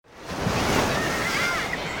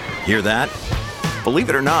Hear that?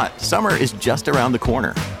 Believe it or not, summer is just around the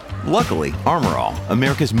corner. Luckily, Armor All,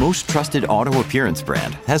 America's most trusted auto appearance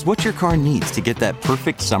brand, has what your car needs to get that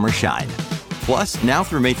perfect summer shine. Plus, now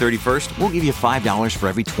through May 31st, we'll give you $5 for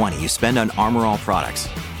every $20 you spend on Armor All products.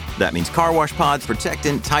 That means car wash pods,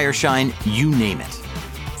 protectant, tire shine, you name it.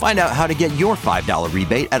 Find out how to get your $5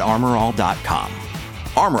 rebate at armorall.com.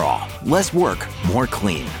 Armor All, less work, more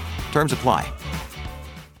clean. Terms apply.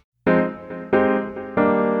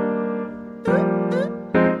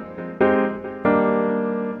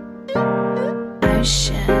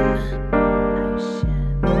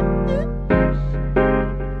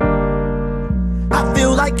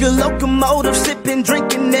 Like a locomotive, sipping,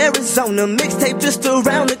 drinking Arizona. Mixtape just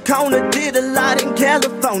around the corner. Did a lot in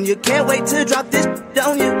California. Can't wait to drop this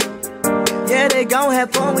on you. Yeah, they gon'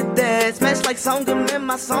 have fun with that. Smash like Songam and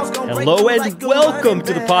my songs gon' break. Hello and like welcome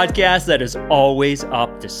to the podcast that is always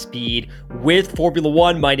up to speed with Formula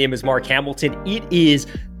One. My name is Mark Hamilton. It is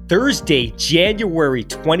Thursday, January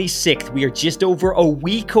 26th. We are just over a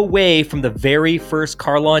week away from the very first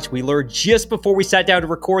car launch. We learned just before we sat down to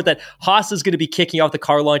record that Haas is going to be kicking off the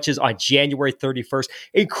car launches on January 31st.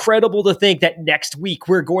 Incredible to think that next week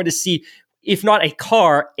we're going to see, if not a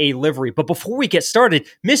car, a livery. But before we get started,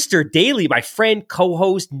 Mr. Daly, my friend,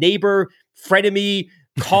 co-host, neighbor, frenemy,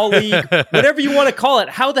 colleague, whatever you want to call it,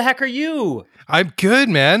 how the heck are you? I'm good,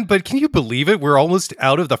 man. But can you believe it? We're almost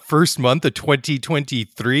out of the first month of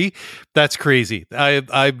 2023. That's crazy.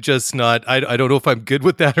 I'm just not, I don't know if I'm good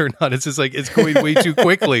with that or not. It's just like, it's going way too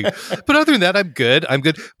quickly. But other than that, I'm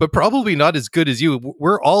good. But probably not as good as you.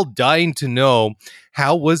 We're all dying to know,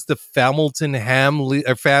 how was the Hamilton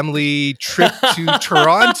family trip to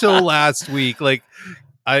Toronto last week? Like,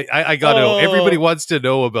 I gotta know. Everybody wants to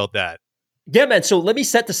know about that. Yeah, man. So let me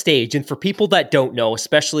set the stage. And for people that don't know,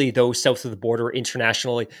 especially those south of the border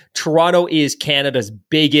internationally, Toronto is Canada's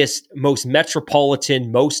biggest, most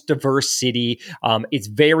metropolitan, most diverse city. It's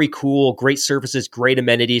very cool, great services, great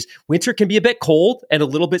amenities. Winter can be a bit cold and a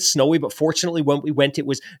little bit snowy, but fortunately when we went, it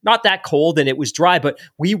was not that cold and it was dry, but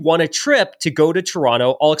we won a trip to go to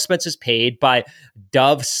Toronto, all expenses paid by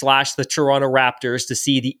Dove / the Toronto Raptors, to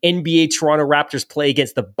see the NBA Toronto Raptors play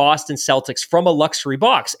against the Boston Celtics from a luxury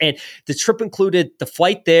box. And the trip included the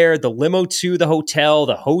flight there, the limo to the hotel,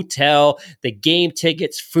 the game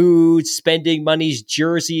tickets, food, spending monies,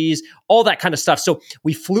 jerseys, all that kind of stuff. So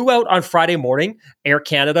we flew out on Friday morning, Air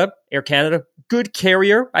Canada, good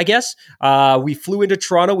carrier, I guess. We flew into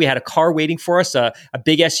Toronto. We had a car waiting for us, a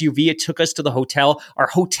big SUV. It took us to the hotel. Our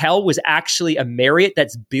hotel was actually a Marriott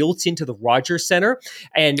that's built into the Rogers Center.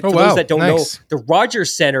 And for those that don't know, the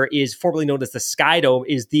Rogers Center is formerly known as the Skydome,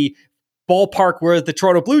 is the ballpark where the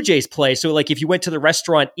Toronto Blue Jays play. So like if you went to the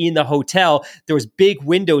restaurant in the hotel, there was big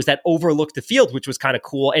windows that overlooked the field, which was kind of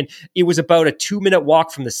cool. And it was about a 2-minute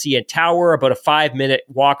walk from the CN Tower, about a 5-minute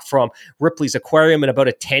walk from Ripley's Aquarium, and about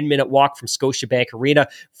a 10-minute walk from Scotiabank Arena.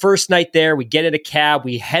 First night there, we get in a cab,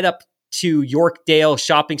 we head up to Yorkdale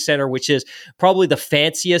Shopping Center, which is probably the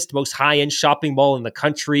fanciest, most high-end shopping mall in the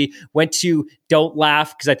country. Went to, don't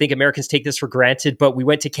laugh, because I think Americans take this for granted, but we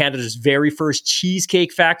went to Canada's very first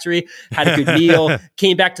cheesecake factory, had a good meal,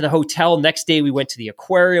 came back to the hotel. Next day, we went to the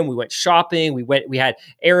aquarium, we went shopping, we had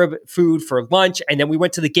Arab food for lunch, and then we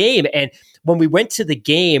went to the game. And when we went to the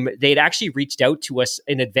game, they'd actually reached out to us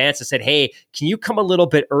in advance and said, hey, can you come a little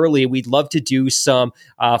bit early? We'd love to do some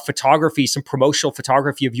photography, some promotional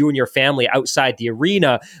photography of you and your family outside the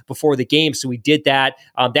arena before the game. So we did that.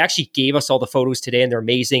 They actually gave us all the photos today, and they're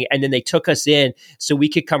amazing. And then they took us in so we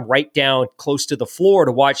could come right down close to the floor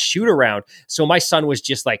to watch shoot around. So my son was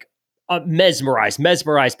just like, mesmerized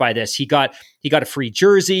by this. He got a free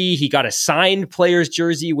jersey. He got a signed player's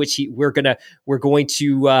jersey, which we're going to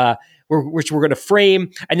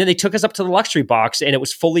frame. And then they took us up to the luxury box, and it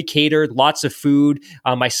was fully catered, lots of food.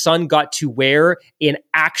 My son got to wear an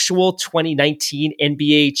actual 2019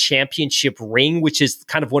 NBA championship ring, which is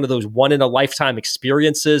kind of one of those one-in-a-lifetime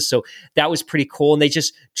experiences. So that was pretty cool. And they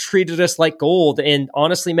just treated us like gold. And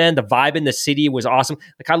honestly, man, the vibe in the city was awesome.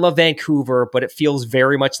 Like, I love Vancouver, but it feels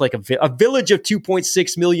very much like a village of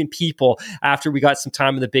 2.6 million people after we got some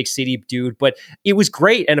time in the big city, dude. But it was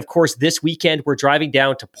great. And of course, this weekend, we're driving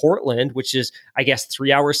down to Portland, which is, I guess,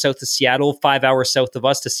 3 hours south of Seattle, 5 hours south of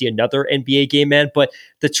us, to see another NBA game, man. But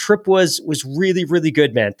the trip was really, really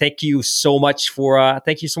good, man. Thank you so much for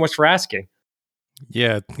asking.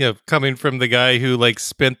 Yeah, coming from the guy who like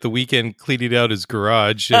spent the weekend cleaning out his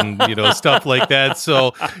garage and stuff like that.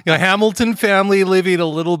 So Hamilton family living a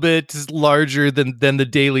little bit larger than the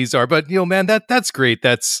Dalys are, but man, that's great.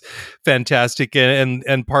 That's fantastic. And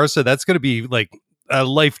Parsa, that's going to be like a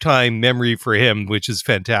lifetime memory for him, which is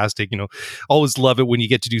fantastic. Always love it when you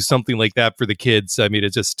get to do something like that for the kids. I mean,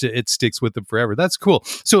 it sticks with them forever. That's cool.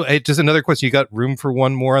 So just another question. You got room for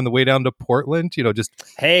one more on the way down to Portland? Just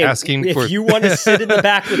asking if for... you want to sit in the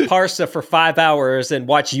back with Parsa for 5 hours and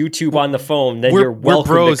watch YouTube on the phone, then you're welcome.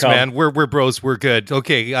 We're bros, to come. man. We're bros. We're good.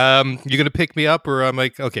 Okay. You're going to pick me up, or I'm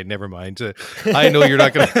like, okay, never mind. I know you're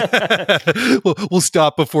not going to... We'll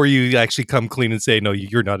stop before you actually come clean and say, no,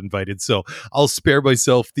 you're not invited. So I'll spare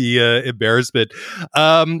myself the embarrassment.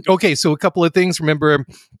 Okay, so a couple of things. Remember,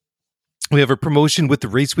 we have a promotion with the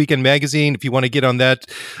Race Weekend magazine. If you want to get on that,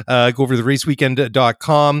 go over to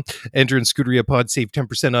raceweekend.com, enter in Scuderia Pod, save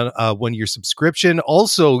 10% on a 1-year subscription.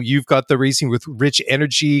 Also, you've got the Racing with Rich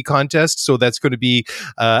Energy contest. So that's going to be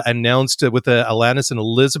announced with Alanis and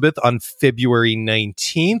Elizabeth on February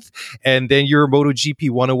 19th. And then your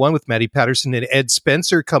MotoGP 101 with Matty Patterson and Ed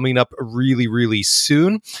Spencer coming up really, really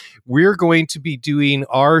soon. We're going to be doing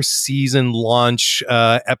our season launch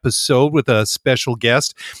episode with a special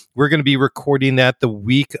guest. We're going to be recording that the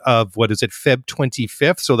week of, Feb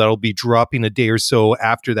 25th. So that'll be dropping a day or so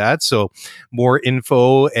after that. So more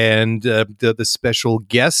info and the special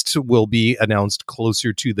guest will be announced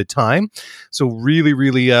closer to the time. So really,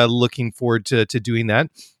 really looking forward to doing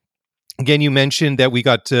that. Again, you mentioned that we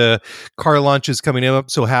got car launches coming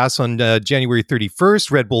up. So Haas on January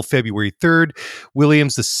 31st, Red Bull February 3rd,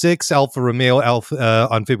 Williams the 6th, Alfa Romeo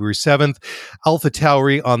on February 7th, Alpha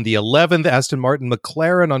Tauri on the 11th, Aston Martin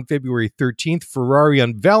McLaren on February 13th, Ferrari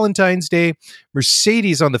on Valentine's Day,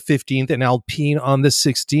 Mercedes on the 15th, and Alpine on the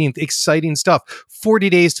 16th. Exciting stuff.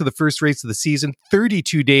 40 days to the first race of the season,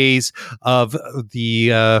 32 days of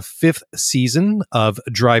the fifth season of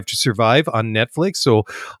Drive to Survive on Netflix. So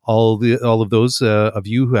all of those of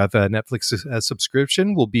you who have a Netflix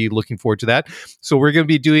subscription will be looking forward to that. So we're going to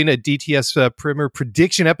be doing a DTS Primer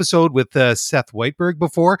prediction episode with Seth Whiteberg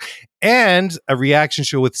before, and a reaction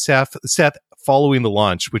show with Seth following the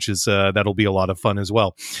launch, which is that'll be a lot of fun as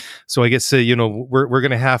well. So I guess we're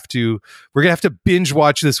gonna have to binge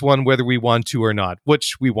watch this one whether we want to or not,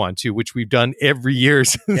 which we've done every year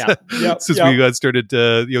since we got started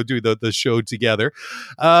doing the show together.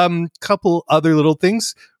 Couple other little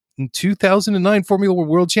things. In 2009 Formula One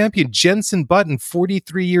World Champion Jenson Button,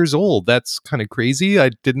 43 years old. That's kind of crazy.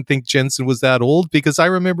 I didn't think Jenson was that old, because I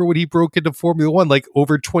remember when he broke into Formula One like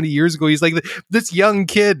over 20 years ago. He's like this young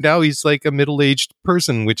kid. Now he's like a middle-aged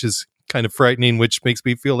person, which is kind of frightening, which makes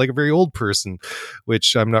me feel like a very old person,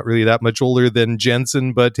 which I'm not really that much older than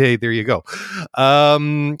Jenson, but hey, there you go.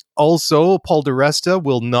 Also, Paul di Resta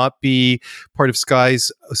will not be part of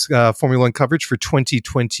Sky's Formula One coverage for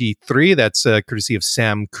 2023. That's courtesy of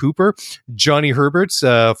Sam Cooper. Johnny Herbert,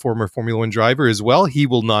 former Formula One driver as well, he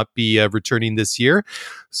will not be returning this year.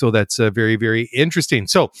 So that's very, very interesting.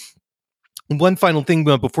 So one final thing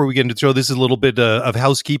before we get into the show, this is a little bit of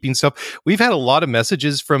housekeeping stuff. We've had a lot of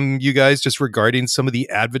messages from you guys just regarding some of the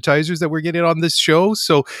advertisers that we're getting on this show.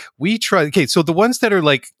 So we try. Okay, so the ones that are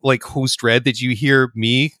like host read that you hear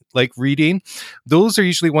me like reading, those are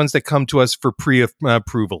usually ones that come to us for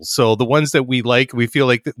pre-approval. So the ones that we feel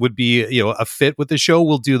like that would be a fit with the show,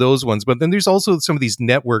 we'll do those ones. But then there's also some of these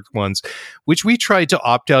network ones, which we try to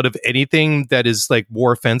opt out of anything that is like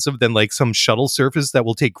more offensive than like some shuttle service that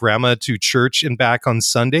will take grandma to church and back on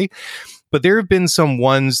Sunday. But there have been some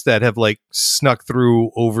ones that have like snuck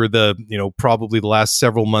through over the, probably the last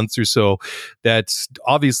several months or so that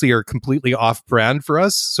obviously are completely off brand for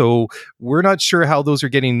us. So we're not sure how those are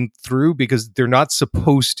getting through, because they're not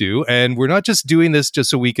supposed to. And we're not just doing this just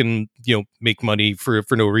so we can, make money for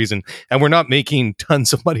no reason. And we're not making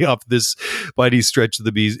tons of money off this by any stretch of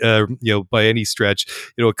the by any stretch.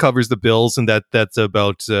 It covers the bills, and that's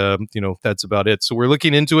about it. So we're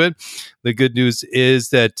looking into it. The good news is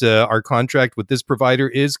that our contract with this provider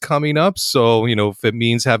is coming up. So, if it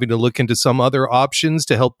means having to look into some other options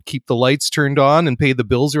to help keep the lights turned on and pay the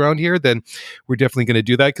bills around here, then we're definitely going to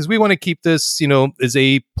do that, because we want to keep this, as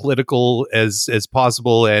apolitical as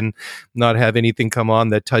possible, and not have anything come on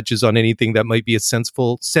that touches on anything that might be a sensitive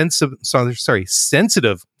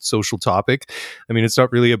social topic. I mean, it's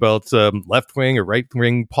not really about left-wing or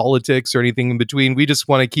right-wing politics or anything in between. We just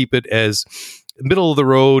want to keep it as middle of the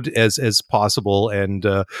road as possible. And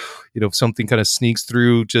if something kind of sneaks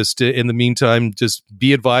through, just in the meantime, just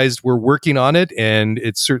be advised we're working on it, and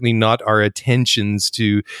it's certainly not our intentions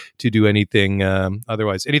to do anything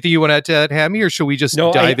otherwise. Anything you want to add to that, Hammy, or should we just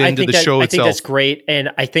dive into the show itself? I think that's great, and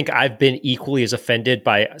I think I've been equally as offended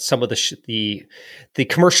by some of the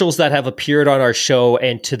commercials that have appeared on our show.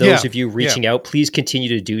 And to those of you reaching out, please continue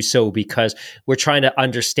to do so, because we're trying to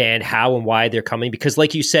understand how and why they're coming, because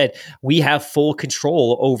like you said, we have full full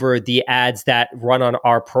control over the ads that run on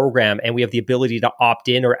our program, and we have the ability to opt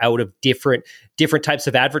in or out of different types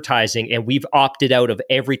of advertising. And we've opted out of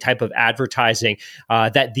every type of advertising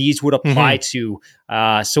that these would apply to.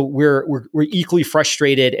 So we're equally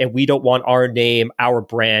frustrated, and we don't want our name, our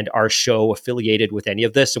brand, our show affiliated with any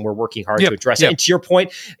of this. And we're working hard to address it. And to your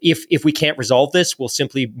point, if we can't resolve this, we'll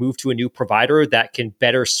simply move to a new provider that can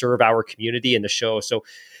better serve our community and the show. So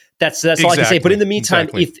that's all I can say. But in the meantime,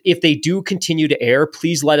 if they do continue to air,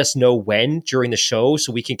 please let us know when during the show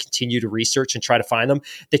so we can continue to research and try to find them.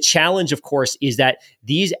 The challenge, of course, is that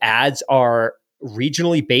these ads are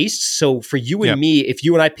regionally based. So for you and me, if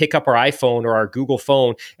you and I pick up our iPhone or our Google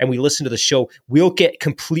phone and we listen to the show, we'll get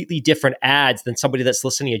completely different ads than somebody that's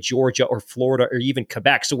listening in Georgia or Florida or even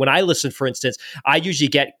Quebec. So when I listen, for instance, I usually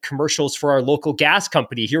get commercials for our local gas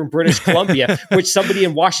company here in British Columbia, which somebody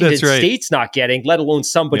in Washington State's not getting, let alone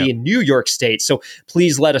somebody in New York State. So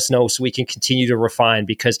please let us know so we can continue to refine,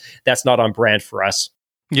 because that's not on brand for us.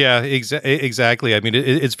 Yeah, exactly. I mean,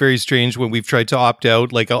 it's very strange when we've tried to opt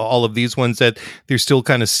out, like all of these ones, that they're still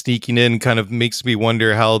kind of sneaking in. Kind of makes me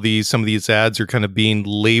wonder how some of these ads are kind of being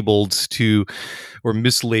labeled to, or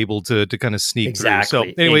mislabeled to kind of sneak through. So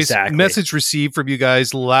anyways, message received from you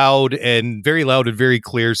guys, loud and very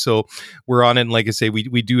clear. So we're on it. And like I say,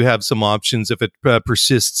 we do have some options if it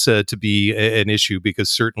persists to be an issue, because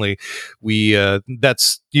certainly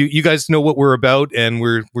that's, you guys know what we're about, and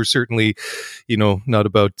we're certainly, not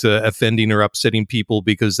about offending or upsetting people,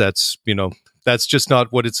 because that's just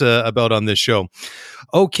not what it's about on this show.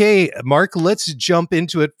 Okay, Mark, let's jump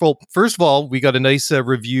into it. Well, first of all, we got a nice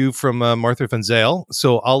review from Martha Van Zyl.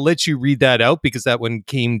 So I'll let you read that out, because that one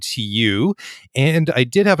came to you. And I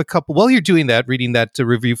did have a couple, while you're doing that, reading that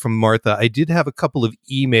review from Martha, I did have a couple of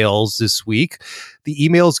emails this week. The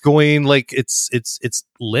email's going like it's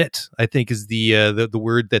lit, I think is the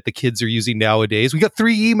word that the kids are using nowadays. We got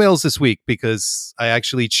 3 emails this week, because I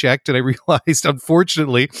actually checked and I realized,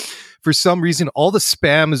 unfortunately, for some reason, all the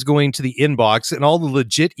spam is going to the inbox, and all the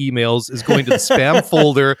legit emails is going to the spam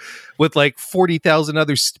folder with like 40,000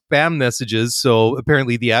 other spam messages. So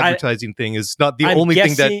apparently the advertising thing is not the only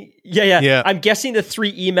thing that... Yeah. I'm guessing the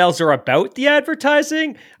 3 emails are about the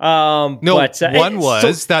advertising. One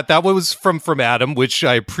was that was from Adam, which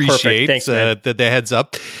I appreciate. Thanks, the heads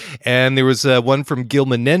up. And there was one from Gil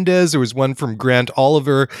Menendez. There was one from Grant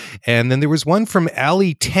Oliver. And then there was one from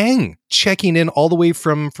Ali Tang, checking in all the way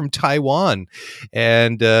from Taiwan.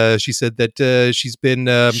 And she said that she's been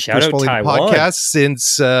following the podcast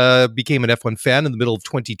since became an F1 fan in the middle of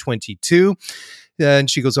 2022.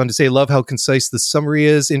 And she goes on to say, love how concise the summary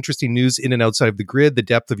is, interesting news in and outside of the grid, the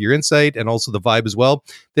depth of your insight, and also the vibe as well.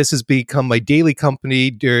 This has become my daily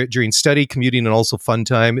company during study, commuting, and also fun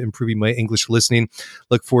time, improving my English listening.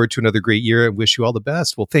 Look forward to another great year and wish you all the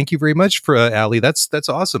best. Well, thank you very much for Ali. That's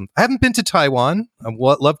awesome. I haven't been to Taiwan. I'd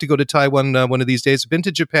love to go to Taiwan one of these days. I've been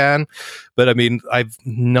to Japan, but I mean, I've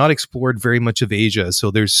not explored very much of Asia.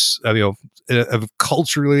 So there's, a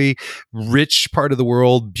culturally rich part of the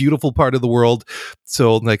world, beautiful part of the world.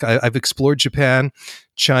 So like I've explored Japan,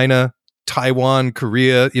 China, Taiwan,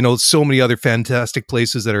 Korea, so many other fantastic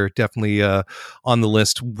places that are definitely on the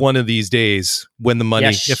list one of these days when the money,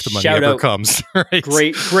 if the money ever comes.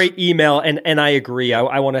 Right? Great email. And I agree.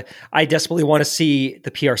 I desperately want to see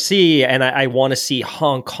the PRC, and I want to see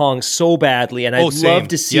Hong Kong so badly. And I'd love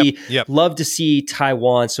to see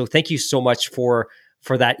Taiwan. So thank you so much for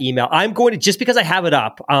that email. I'm going to, just because I have it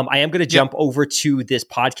up, I am going to jump over to this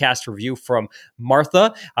podcast review from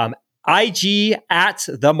Martha. IG at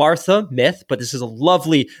the Martha Myth, but this is a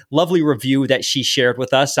lovely review that she shared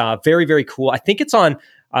with us. Very, very cool. I think it's on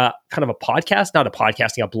kind of a podcast, not a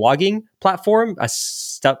podcasting, a blogging platform, a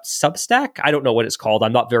Substack. I don't know what it's called.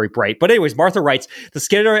 I'm not very bright. But anyways, Martha writes, the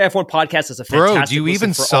Skater F1 podcast is a fantastic do you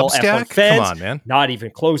even for all Substack? F1 fans. Come on, man. Not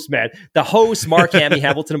even close, man. The hosts, Mark Hamill,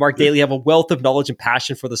 Hamilton, and Mark Daly, have a wealth of knowledge and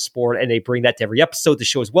passion for the sport, and they bring that to every episode. The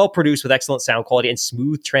show is well produced with excellent sound quality and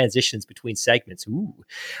smooth transitions between segments. Ooh.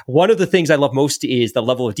 One of the things I love most is the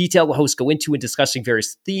level of detail the hosts go into in discussing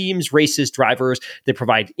various themes, races, drivers. They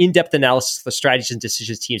provide in-depth analysis of the strategies and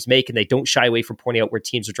decisions teams make, and they don't shy away from pointing out where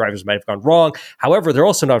teams or drivers might have gone wrong. However, they're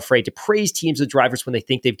also not afraid to praise teams and drivers when they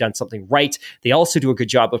think they've done something right. They also do a good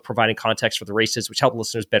job of providing context for the races, which help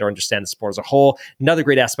listeners better understand the sport as a whole. Another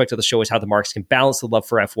great aspect of the show is how the Marks can balance the love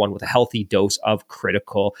for F1 with a healthy dose of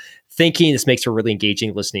critical thinking. This makes for a really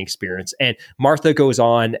engaging listening experience. And Martha goes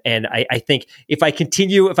on, and I think if I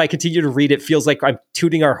continue to read, it feels like I'm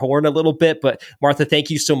tooting our horn a little bit. But Martha, thank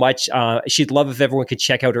you so much. She'd love if everyone could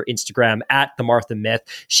check out her Instagram at The Martha Myth.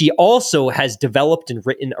 She also has developed and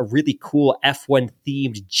written a really cool F1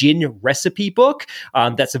 themed gin recipe book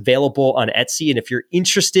that's available on Etsy. And if you're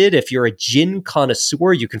interested, if you're a gin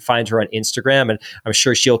connoisseur, you can find her on Instagram, and I'm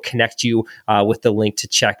sure she'll connect you with the link to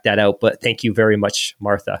check that out. But thank you very much,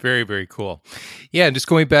 Martha. Very, very cool. Yeah, and just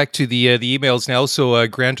going back to the emails now. So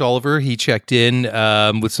Grant Oliver, he checked in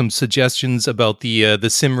with some suggestions about the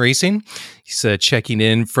sim racing. He's checking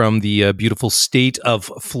in from the beautiful state of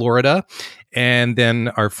Florida. And then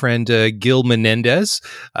our friend Gil Menendez.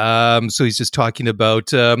 So he's just talking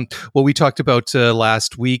about what we talked about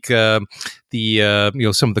last week. Some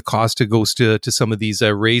of the cost that goes to some of these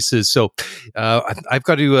races. So I've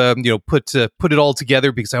got to put it all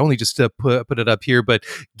together because I only just put it up here. But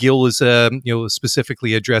Gil is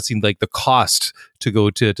specifically addressing like the cost to go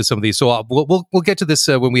to some of these. So we'll get to this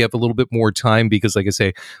when we have a little bit more time because, like I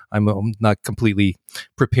say, I'm not completely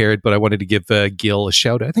prepared, but I wanted to give Gil a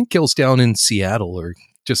shout. I think Gil's down in Seattle or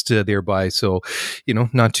just thereby. So,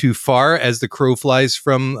 not too far as the crow flies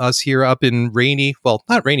from us here up in rainy, well,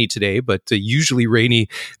 not rainy today, but usually rainy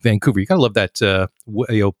Vancouver. You gotta love that,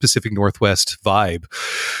 Pacific Northwest vibe.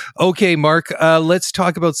 Okay, Mark, let's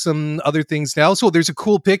talk about some other things now. So there's a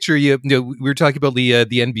cool picture. We were talking about the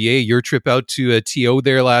NBA, your trip out to TO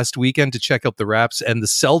there last weekend to check out the Raps and the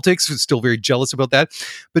Celtics. We're still very jealous about that.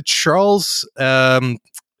 But Charles,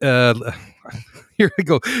 here I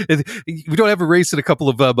go. We don't have a race in a couple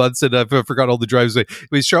of months, and I've forgot all the drivers. It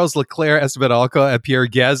was Charles Leclerc, Esteban Ocon, and Pierre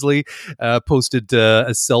Gasly posted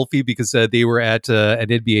a selfie because they were at an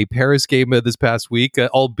NBA Paris game this past week.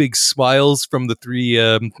 All big smiles from the three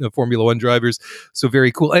Formula One drivers. So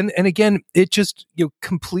very cool. And again, it just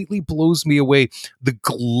completely blows me away. The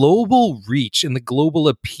global reach and the global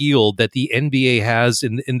appeal that the NBA has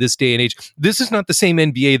in this day and age. This is not the same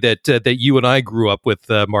NBA that you and I grew up with,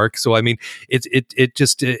 Mark. So I mean,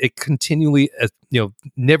 it continually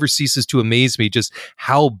never ceases to amaze me just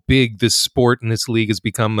how big this sport and this league has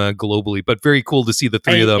become globally. But very cool to see the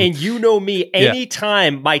three of them. And you know me,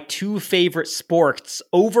 anytime my two favorite sports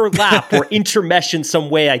overlap or intermesh in some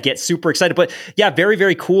way, I get super excited. But yeah, very,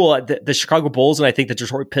 very cool. The Chicago Bulls and I think the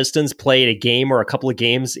Detroit Pistons played a game or a couple of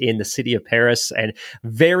games in the city of Paris, and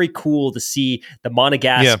very cool to see the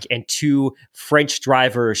Monegasque and two French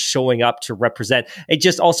drivers showing up to represent. It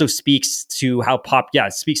just also speaks to how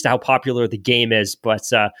popular the game is. But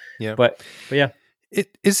yeah.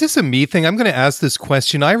 Is this a me thing? I'm going to ask this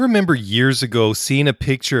question. I remember years ago seeing a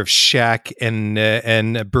picture of Shaq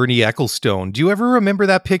and Bernie Ecclestone. Do you ever remember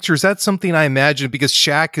that picture? Is that something I imagine? Because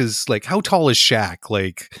Shaq is like, how tall is Shaq?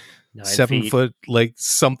 Like 7 foot, like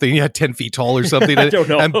something, 10 feet tall or something. I don't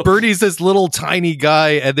know. And Bernie's this little tiny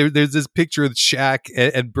guy, and there's this picture of Shaq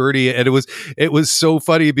and Bernie, and it was so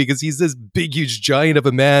funny because he's this big, huge giant of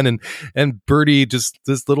a man, and Bernie just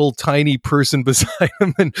this little tiny person beside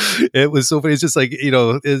him, and it was so funny. It's just like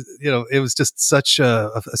it was just such a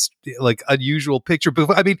like unusual picture.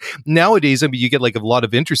 But I mean, nowadays, you get like a lot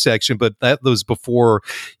of intersection, but that was before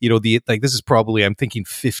this is probably I'm thinking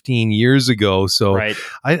 15 years ago. So right.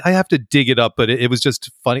 I have to dig it up, but it was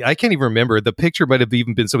just funny. I can't even remember. The picture might have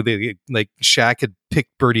even been something like Shaq had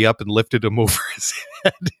picked Bernie up and lifted him over his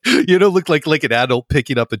head. Looked like an adult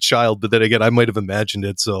picking up a child. But then again, I might have imagined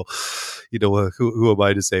it. So, who am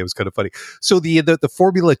I to say? It was kind of funny. So the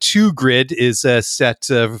Formula 2 grid is set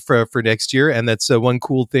for next year, and that's one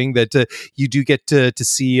cool thing that you do get to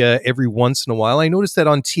see every once in a while. I noticed that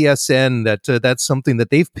on TSN that's something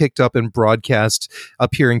that they've picked up and broadcast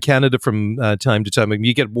up here in Canada from time to time. I mean,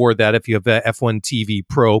 you get more of that if you have F1 TV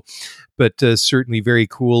Pro. But certainly very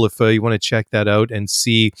cool if you want to check that out and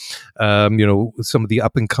see, some of the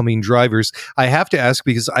up and coming drivers. I have to ask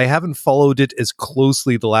because I haven't followed it as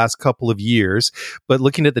closely the last couple of years. But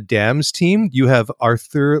looking at the Dams team, you have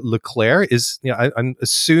Arthur Leclerc. I'm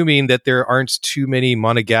assuming that there aren't too many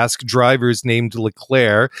Monegasque drivers named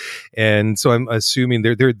Leclerc, and so I'm assuming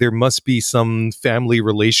there must be some family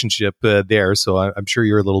relationship there. So I'm sure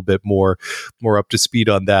you're a little bit more up to speed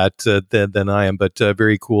on that than I am. But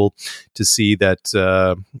very cool to see that,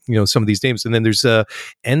 some of these names. And then there's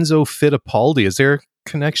Enzo Fittipaldi. Is there a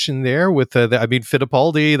connection there with,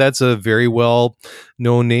 Fittipaldi, that's a very well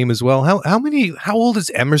known name as well. How old is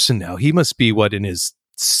Emerson now? He must be in his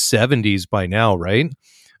 70s by now, right?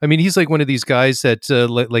 I mean, he's like one of these guys that,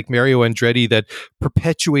 like Mario Andretti, that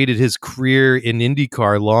perpetuated his career in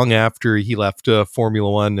IndyCar long after he left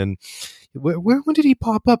Formula One. And when did he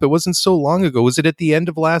pop up? It wasn't so long ago. Was it at the end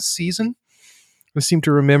of last season? I seem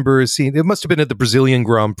to remember seeing, it must have been at the Brazilian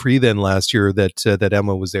Grand Prix then last year that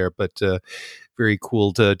Emma was there, but very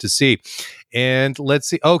cool to see. And let's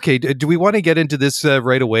see. Okay, do we want to get into this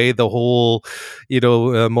right away? The whole,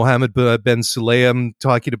 Mohammed Ben Sulayem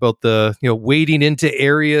talking about the, wading into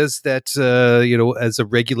areas that, as a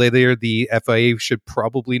regulator, the FIA should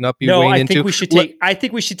probably not be wading into. I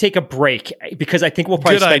think we should take a break because I think we'll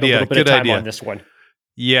probably spend a little bit of time on this one.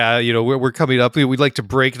 Yeah, we're coming up. We'd like to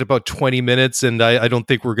break in about 20 minutes, and I don't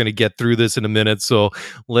think we're going to get through this in a minute. So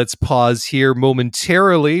let's pause here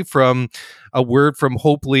momentarily from a word from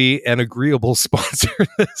hopefully an agreeable sponsor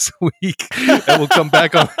this week, and we'll come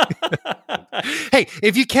back on. Hey,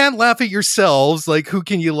 if you can't laugh at yourselves, like who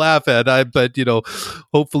can you laugh at? But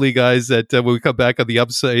hopefully, guys, that when we come back on the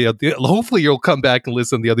upside, hopefully you'll come back and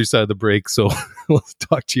listen on the other side of the break. So we'll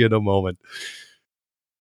talk to you in a moment.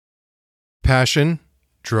 Passion,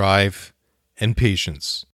 drive, and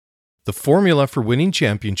patience. The formula for winning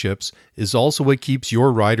championships is also what keeps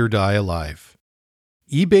your ride or die alive.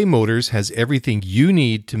 eBay Motors has everything you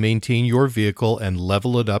need to maintain your vehicle and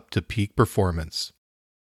level it up to peak performance.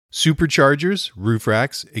 Superchargers, roof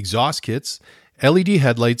racks, exhaust kits, LED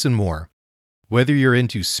headlights, and more. Whether you're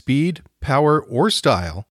into speed, power, or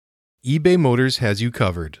style, eBay Motors has you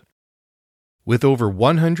covered. With over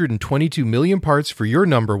 122 million parts for your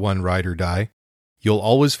number one ride or die, you'll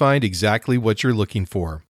always find exactly what you're looking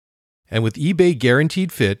for. And with eBay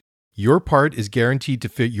Guaranteed Fit, your part is guaranteed to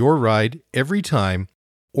fit your ride every time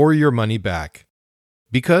or your money back.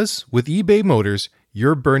 Because with eBay Motors,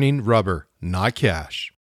 you're burning rubber, not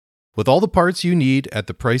cash. With all the parts you need at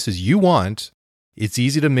the prices you want, it's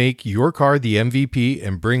easy to make your car the MVP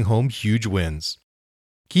and bring home huge wins.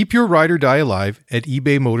 Keep your ride or die alive at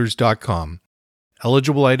ebaymotors.com.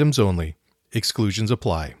 Eligible items only. Exclusions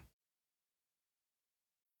apply.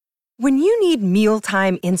 When you need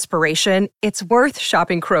mealtime inspiration, it's worth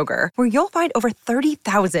shopping Kroger, where you'll find over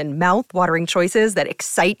 30,000 mouth-watering choices that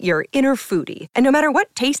excite your inner foodie. And no matter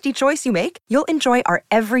what tasty choice you make, you'll enjoy our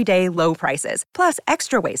everyday low prices, plus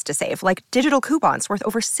extra ways to save, like digital coupons worth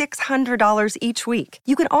over $600 each week.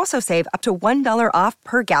 You can also save up to $1 off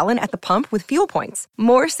per gallon at the pump with fuel points.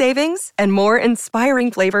 More savings and more inspiring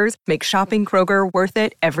flavors make shopping Kroger worth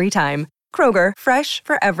it every time. Kroger, fresh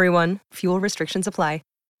for everyone. Fuel restrictions apply.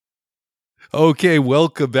 Okay,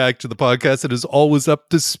 welcome back to the podcast that is always up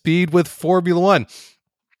to speed with Formula One.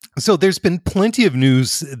 So there's been plenty of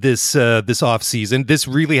news this off season. This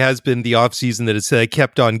really has been the off season that it's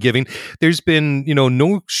kept on giving. There's been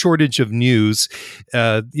no shortage of news.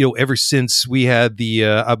 Ever since we had the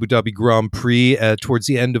Abu Dhabi Grand Prix towards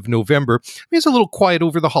the end of November. It's a little quiet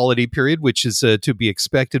over the holiday period, which is to be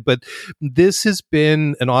expected. But this has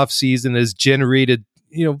been an off season that has generated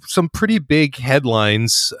some pretty big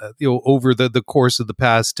headlines, over the course of the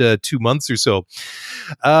past 2 months or so.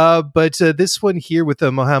 But this one here with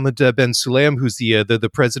Mohammed Ben Sulayem, who's the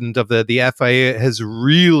president of the FIA, has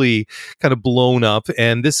really kind of blown up.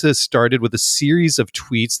 And this has started with a series of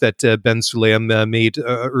tweets that Ben Sulayem made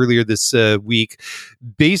earlier this week,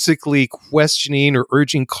 basically questioning or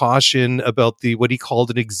urging caution about what he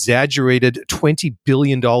called an exaggerated $20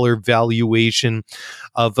 billion valuation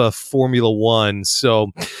of Formula One. So,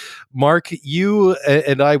 Mark, you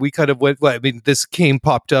and I, we kind of went, this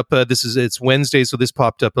popped up. It's Wednesday, so this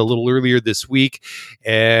popped up a little earlier this week.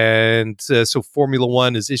 And so Formula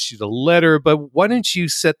One has issued a letter, but why don't you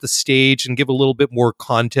set the stage and give a little bit more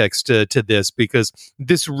context to this? Because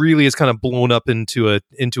this really is kind of blown up into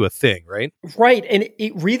a thing, right? Right. And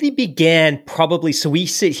it really began probably, so we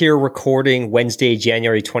sit here recording Wednesday,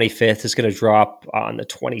 January 25th, is going to drop on the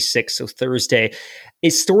 26th, so Thursday. A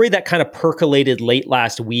story that kind of percolated late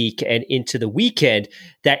last week and into the weekend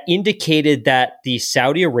that indicated that the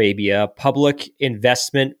Saudi Arabia public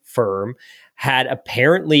investment firm had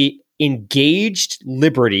apparently engaged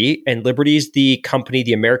Liberty, and Liberty is the company,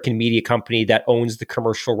 the American media company that owns the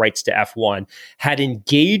commercial rights to F1, had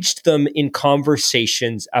engaged them in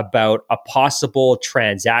conversations about a possible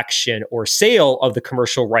transaction or sale of the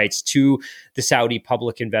commercial rights to the Saudi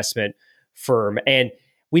public investment firm. And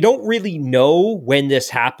we don't really know when this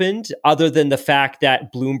happened, other than the fact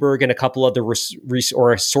that Bloomberg and a couple other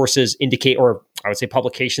sources indicate, or I would say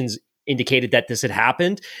publications indicated that this had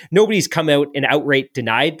happened. Nobody's come out and outright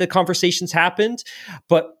denied the conversations happened.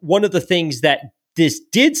 But one of the things that this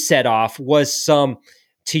did set off was some,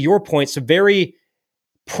 to your point, some very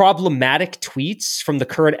problematic tweets from the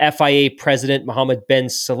current FIA president, Mohammed Ben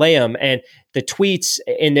Sulayem. And the tweets,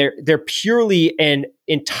 and they're purely and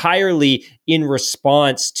entirely in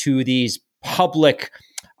response to these public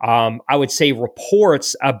I would say,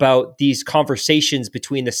 reports about these conversations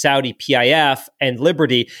between the Saudi PIF and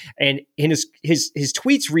Liberty. And in his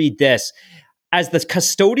tweets read this: as the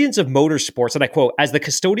custodians of motorsports, and I quote, as the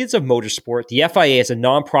custodians of motorsport, the FIA as a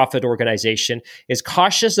nonprofit organization is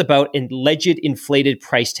cautious about alleged inflated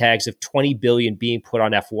price tags of $20 billion being put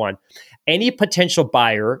on F1. Any potential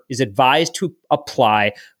buyer is advised to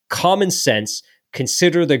apply common sense,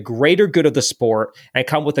 consider the greater good of the sport, and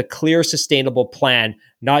come with a clear, sustainable plan,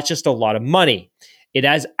 not just a lot of money. It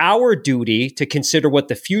is our duty to consider what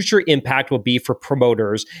the future impact will be for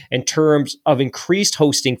promoters in terms of increased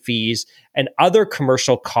hosting fees and other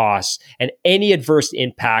commercial costs and any adverse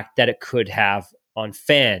impact that it could have on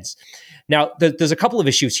fans. Now, there's a couple of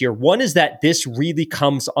issues here. One is that this really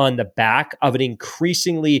comes on the back of an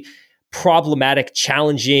increasingly problematic,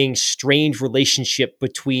 challenging, strained relationship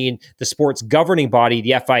between the sport's governing body,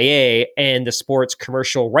 the FIA, and the sport's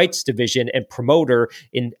commercial rights division and promoter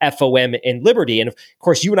in FOM and Liberty. And of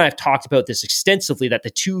course, you and I have talked about this extensively, that the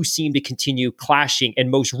two seem to continue clashing.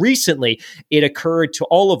 And most recently, it occurred to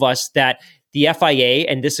all of us that the FIA,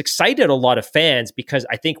 and this excited a lot of fans because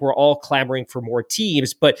I think we're all clamoring for more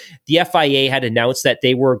teams, but the FIA had announced that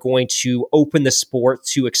they were going to open the sport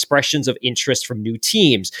to expressions of interest from new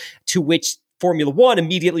teams, to which Formula One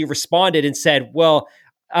immediately responded and said, well,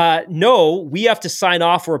 no, we have to sign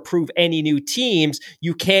off or approve any new teams.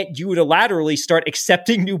 You can't unilaterally start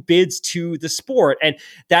accepting new bids to the sport. And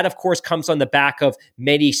that, of course, comes on the back of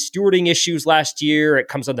many stewarding issues last year. It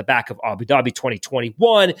comes on the back of Abu Dhabi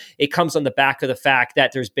 2021. It comes on the back of the fact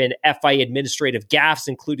that there's been FIA administrative gaffes,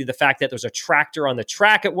 including the fact that there's a tractor on the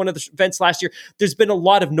track at one of the events last year. There's been a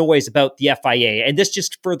lot of noise about the FIA, and this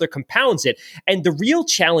just further compounds it. And the real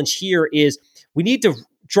challenge here is we need to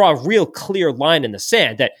draw a real clear line in the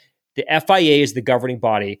sand that the FIA is the governing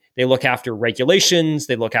body. They look after regulations,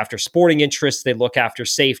 they look after sporting interests, they look after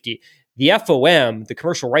safety. The FOM, the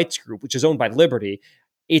commercial rights group, which is owned by Liberty,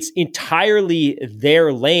 it's entirely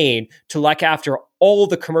their lane to look after all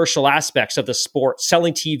the commercial aspects of the sport,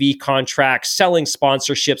 selling TV contracts, selling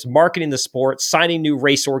sponsorships, marketing the sport, signing new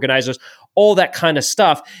race organizers, all that kind of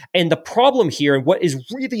stuff. And the problem here, and what is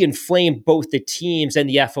really inflamed both the teams and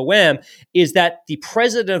the FOM, is that the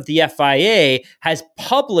president of the FIA has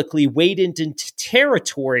publicly waded into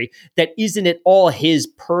territory that isn't at all his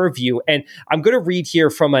purview. And I'm going to read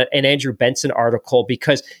here from an Andrew Benson article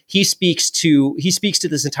because he speaks to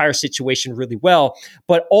this entire situation really well.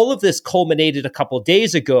 But all of this culminated a couple of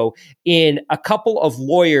days ago in a couple of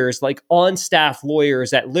lawyers, like on-staff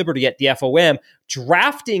lawyers at Liberty at the FOM,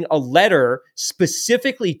 drafting a letter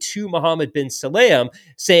specifically to Mohammed bin Sulayem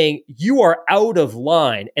saying, you are out of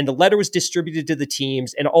line. And the letter was distributed to the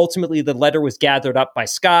teams. And ultimately, the letter was gathered up by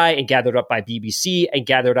Sky and gathered up by BBC and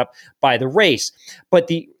gathered up by the race. But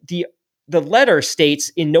the letter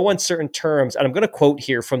states in no uncertain terms, and I'm going to quote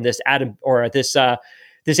here from this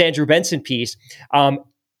this Andrew Benson piece,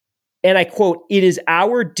 and I quote, "It is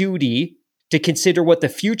our duty to consider what the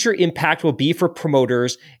future impact will be for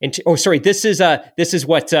promoters." And this is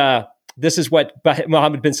what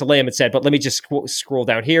Mohammed bin Sulayem had said. But let me just scroll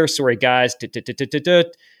down here. Sorry, guys.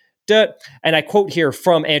 And I quote here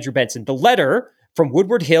from Andrew Benson: "The letter from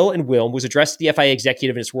Woodward, Hill, and Wilm was addressed to the FIA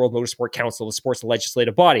executive and its World Motorsport Council, the sport's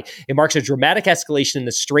legislative body. It marks a dramatic escalation in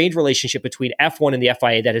the strained relationship between F1 and the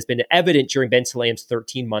FIA that has been evident during Ben Sulayem's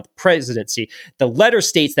 13-month presidency. The letter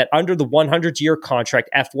states that under the 100-year contract,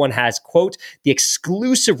 F1 has, quote, the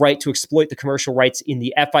exclusive right to exploit the commercial rights in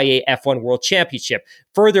the FIA F1 World Championship.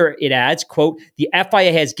 Further, it adds, quote, the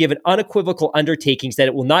FIA has given unequivocal undertakings that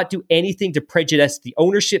it will not do anything to prejudice the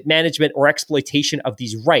ownership, management, or exploitation of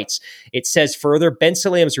these rights. It says further, Ben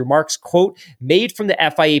Sulayem's remarks, quote, made from the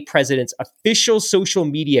FIA president's official social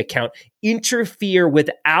media account interfere with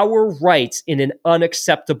our rights in an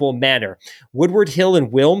unacceptable manner. Woodward, Hill,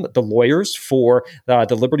 and Wilm, the lawyers for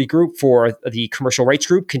the Liberty Group, for the commercial rights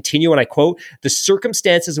group, continue, and I quote, the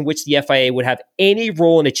circumstances in which the FIA would have any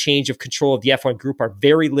role in a change of control of the F1 group are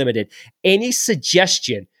very limited. Any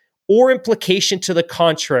suggestion or implication to the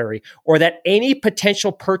contrary, or that any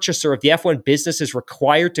potential purchaser of the F1 business is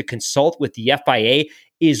required to consult with the FIA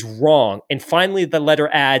is wrong. And finally, the letter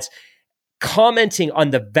adds, commenting on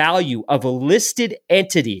the value of a listed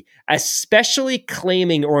entity, especially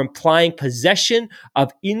claiming or implying possession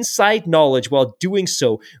of inside knowledge while doing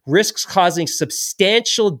so, risks causing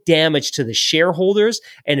substantial damage to the shareholders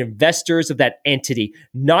and investors of that entity,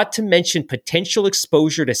 not to mention potential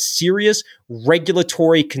exposure to serious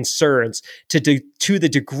regulatory concerns. To the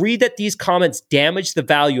degree that these comments damage the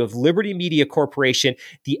value of Liberty Media Corporation,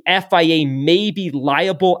 the FIA may be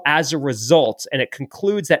liable as a result. And it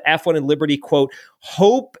concludes that F1 and Liberty, quote,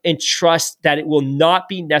 hope and trust that it will not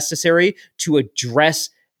be necessary to address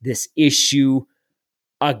this issue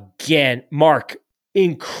again. Mark,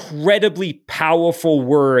 incredibly powerful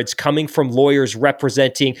words coming from lawyers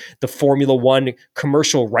representing the Formula One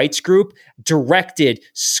commercial rights group, directed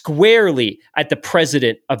squarely at the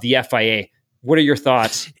president of the FIA. What are your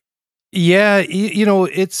thoughts? Yeah,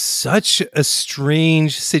 it's such a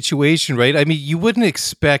strange situation, right? I mean, you wouldn't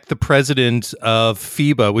expect the president of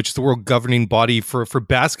FIBA, which is the world governing body for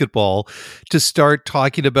basketball, to start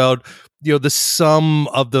talking about the sum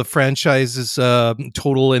of the franchises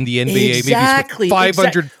total in the NBA, exactly, maybe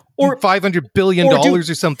 $500 billion or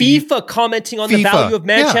something. FIFA commenting on the value of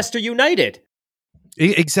Manchester United.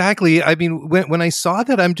 Exactly. I mean, when I saw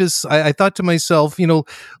that, I thought to myself,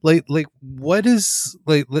 what is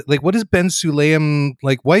Ben Sulayem,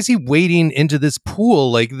 why is he wading into this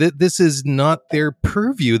pool? This is not their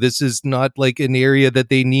purview. This is not an area that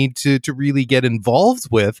they need to really get involved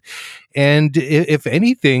with. And if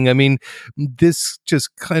anything, I mean, this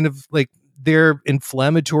just kind of their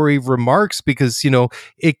inflammatory remarks, because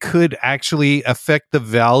it could actually affect the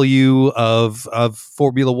value of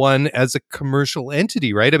Formula One as a commercial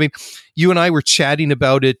entity, right? I mean, you and I were chatting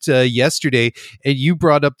about it yesterday, and you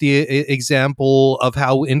brought up the example of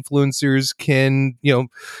how influencers can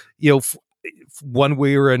one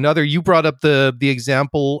way or another. You brought up the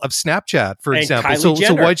example of Snapchat, for example.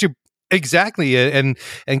 So why'd you? Exactly. And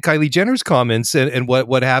Kylie Jenner's comments and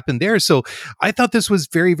what happened there. So I thought this was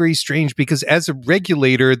very, very strange, because as a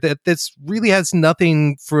regulator, that this really has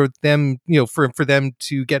nothing for them, for them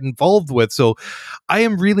to get involved with. So I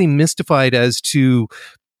am really mystified as to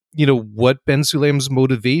what Ben Sulayem's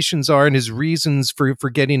motivations are and his reasons for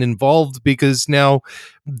getting involved, because now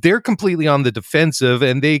they're completely on the defensive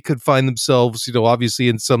and they could find themselves, obviously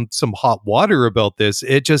in some hot water about this.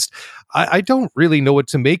 It just, I don't really know what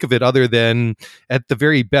to make of it, other than at the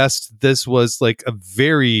very best, this was a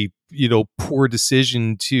very poor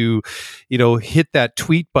decision to hit that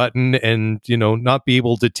tweet button and not be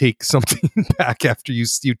able to take something back after you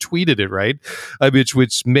tweeted it, right?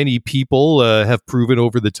 Which many people have proven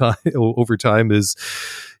over time is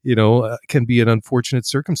can be an unfortunate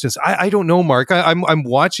circumstance. I don't know, Mark. I'm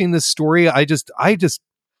watching this story. It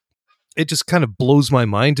just kind of blows my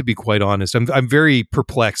mind, to be quite honest. I'm very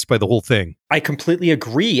perplexed by the whole thing. I completely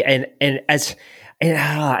agree, and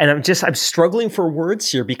I'm struggling for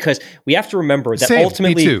words here, because we have to remember that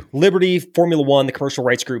ultimately Liberty, Formula One, the commercial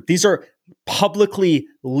rights group, these are publicly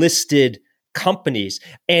listed companies.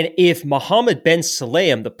 And if Mohammed Ben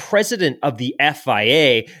Sulayem, the president of the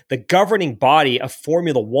FIA, the governing body of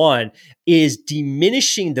Formula One, is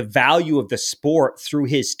diminishing the value of the sport through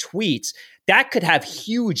his tweets, that could have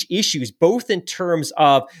huge issues, both in terms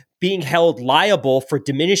of being held liable for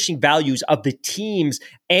diminishing values of the teams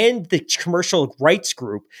and the commercial rights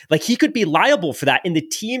group. He could be liable for that, and the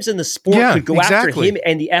teams and the sport could go after him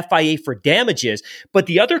and the FIA for damages. But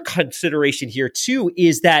the other consideration here too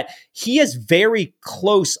is that he has very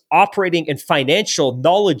close operating and financial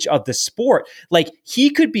knowledge of the sport.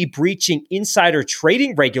 He could be breaching insider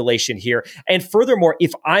trading regulation here. And furthermore,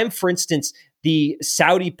 if I'm, for instance, the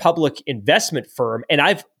Saudi public investment firm, and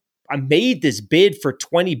I made this bid for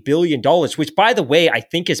 $20 billion, which, by the way, I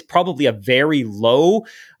think is probably a very,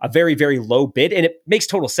 very low bid. And it makes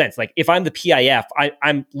total sense. If I'm the PIF,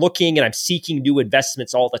 I'm looking and I'm seeking new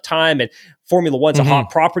investments all the time. And Formula One's a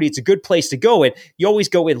hot property. It's a good place to go. And you always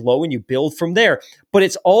go in low and you build from there. But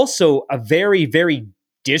it's also a very, very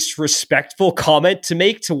disrespectful comment to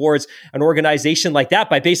make towards an organization like that,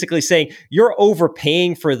 by basically saying you're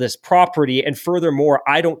overpaying for this property, and furthermore,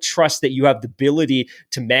 I don't trust that you have the ability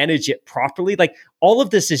to manage it properly. All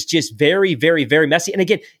of this is just very, very, very messy. And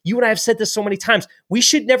again, you and I have said this so many times, we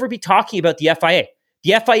should never be talking about the FIA.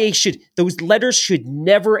 The FIA those letters should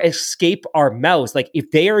never escape our mouths. If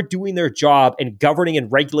they are doing their job and governing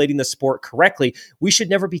and regulating the sport correctly, we should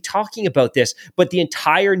never be talking about this. But the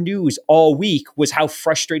entire news all week was how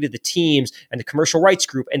frustrated the teams and the commercial rights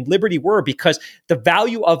group and Liberty were, because the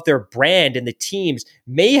value of their brand and the teams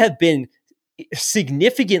may have been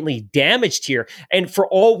significantly damaged here. And for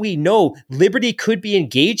all we know, Liberty could be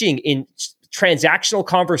engaging in transactional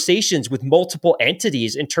conversations with multiple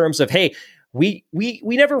entities in terms of, hey, we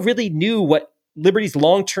never really knew what Liberty's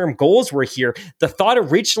long-term goals were here. The thought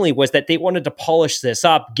originally was that they wanted to polish this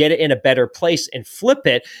up, get it in a better place, and flip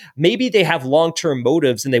it. Maybe they have long-term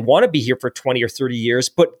motives and they want to be here for 20 or 30 years,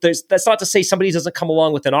 but that's not to say somebody doesn't come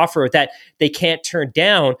along with an offer that they can't turn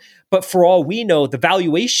down. But for all we know, the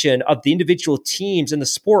valuation of the individual teams in the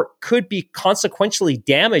sport could be consequentially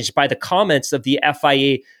damaged by the comments of the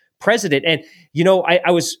FIA president. And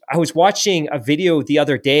I was watching a video the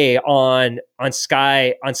other day on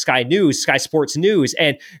Sky News, Sky Sports News,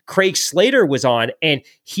 and Craig Slater was on, and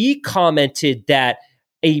he commented that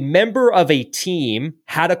a member of a team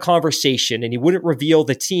had a conversation, and he wouldn't reveal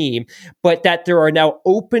the team, but that there are now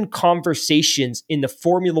open conversations in the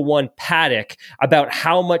Formula One paddock about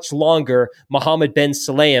how much longer Mohammed Ben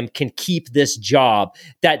Sulayem can keep this job,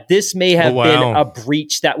 that this may have been a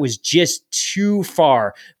breach that was just too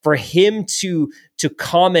far for him to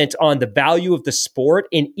comment on the value of the sport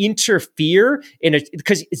and interfere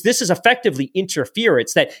because this is effectively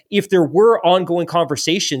interference, that if there were ongoing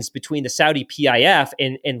conversations between the Saudi PIF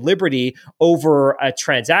and Liberty over a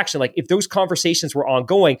transaction, like if those conversations were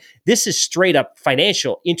ongoing, this is straight up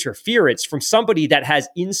financial interference from somebody that has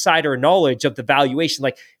insider knowledge of the valuation.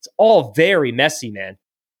 Like, it's all very messy, man.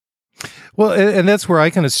 Well, and that's where I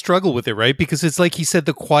kind of struggle with it, right? Because it's like he said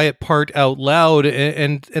the quiet part out loud,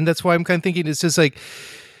 and that's why I'm kind of thinking it's just like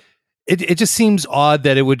it just seems odd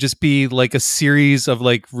that it would just be like a series of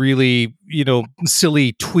like really,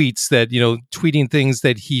 silly tweets that, tweeting things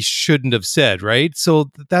that he shouldn't have said, right? So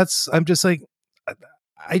I'm just like,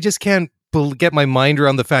 I just can't get my mind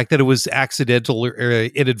around the fact that it was accidental or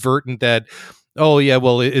inadvertent, that oh yeah,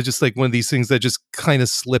 well, it's just like one of these things that just kind of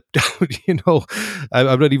slipped out.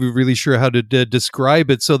 I'm not even really sure how to describe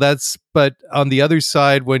it. So but on the other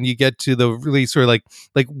side, when you get to the really sort of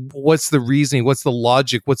like what's the reasoning, what's the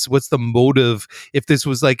logic, what's the motive? If this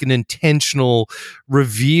was like an intentional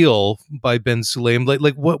reveal by Ben Sulayem,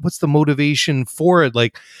 like what's the motivation for it?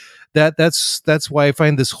 Like, that's why I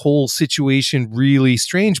find this whole situation really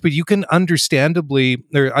strange. But you can understand why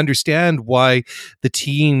the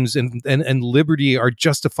teams and Liberty are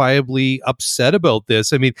justifiably upset about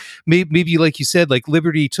this. I mean, maybe like you said, like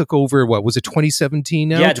Liberty took over, what was it, 2017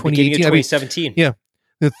 now? Yeah, the beginning of 2017. Yeah.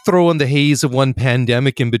 Throw in the haze of one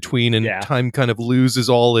pandemic in between, and time kind of loses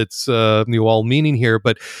all its all meaning here.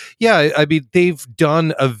 But yeah, I mean, they've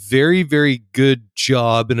done a very, very good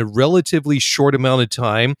job in a relatively short amount of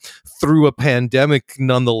time through a pandemic,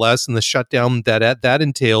 nonetheless, and the shutdown that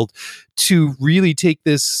entailed, to really take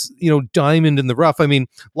this, diamond in the rough. I mean,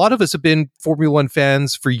 a lot of us have been Formula One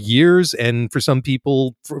fans for years, and for some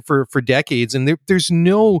people for decades, and there's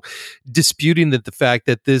no disputing that the fact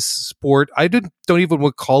that this sport, I don't even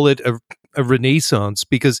want to call it a renaissance,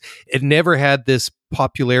 because it never had this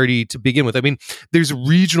popularity to begin with. I mean, there's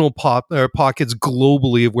regional pockets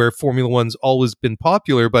globally of where Formula One's always been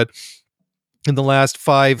popular, but in the last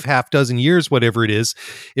half dozen years, whatever it is,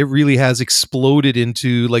 it really has exploded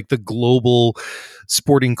into like the global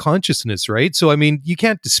sporting consciousness, right? So, I mean, you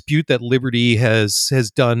can't dispute that Liberty has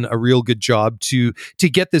done a real good job to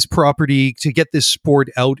get this property, to get this sport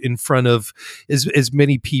out in front of as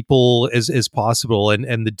many people as possible.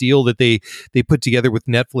 And the deal that they put together with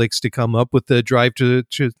Netflix to come up with the Drive to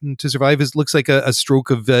Survive looks like a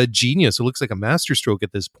stroke of genius. It looks like a masterstroke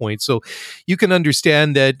at this point. So you can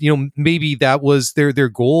understand that, maybe that was their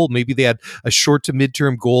goal. Maybe they had a short to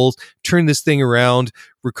midterm goals, turn this thing around,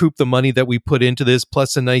 recoup the money that we put into this,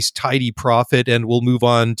 plus a nice tidy profit, and we'll move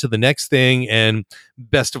on to the next thing, and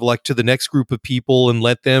best of luck to the next group of people, and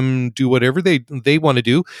let them do whatever they want to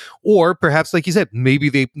do. Or perhaps, like you said,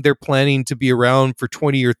 maybe they're planning to be around for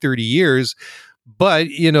 20 or 30 years. But,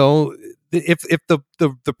 if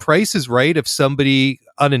the price is right, if somebody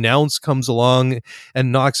unannounced comes along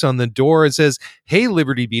and knocks on the door and says, "Hey,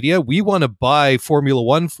 Liberty Media, we want to buy Formula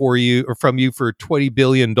One for you, or from you, for $20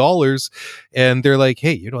 billion," and they're like,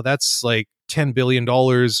 "Hey, that's like $10 billion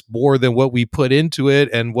more than what we put into it,"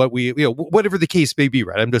 and what we, whatever the case may be,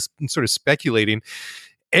 right? I'm just sort of speculating.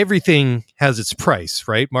 Everything has its price,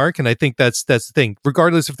 right, Mark? And I think that's the thing.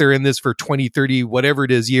 Regardless if they're in this for 20, 30, whatever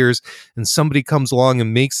it is years, and somebody comes along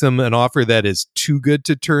and makes them an offer that is too good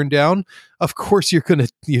to turn down, of course you're going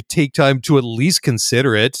to take time to at least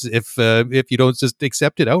consider it, if you don't just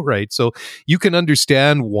accept it outright. So you can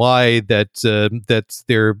understand why that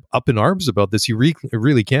they're up in arms about this. You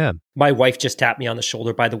really can. My wife just tapped me on the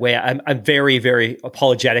shoulder, by the way. I'm very, very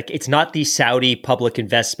apologetic. It's not the Saudi public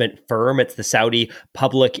investment firm. It's the Saudi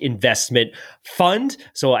Public Investment Fund.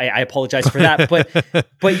 So I apologize for that.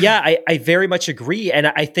 But yeah, I very much agree. And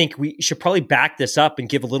I think we should probably back this up and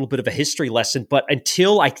give a little bit of a history lesson. But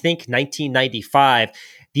until I think 1995,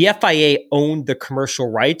 the FIA owned the commercial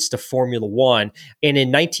rights to Formula One. And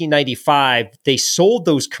in 1995, they sold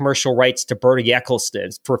those commercial rights to Bernie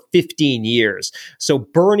Ecclestone for 15 years. So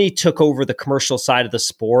Bernie took over the commercial side of the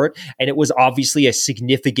sport, and it was obviously a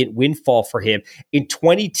significant windfall for him. In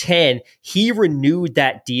 2010, he renewed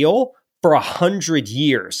that deal for 100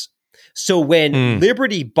 years. So when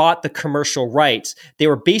Liberty bought the commercial rights, they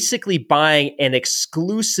were basically buying an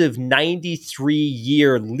exclusive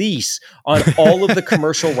 93-year lease on all of the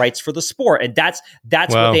commercial rights for the sport. And that's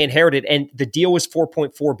wow. What they inherited. And the deal was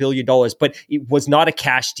 $4.4 billion, but it was not a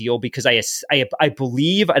cash deal because I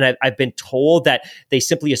believe, and I've been told that they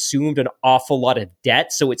simply assumed an awful lot of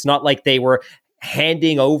debt. So it's not like they were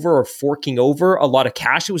handing over or forking over a lot of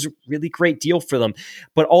cash. It was a really great deal for them.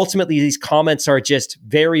 But ultimately, these comments are just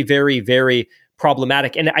very, very, very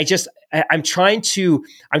problematic. And I'm trying to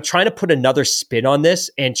put another spin on this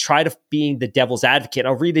and try to being the devil's advocate.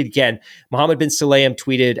 I'll read it again. Mohammed bin Sulayem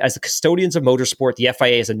tweeted, as the custodians of motorsport, the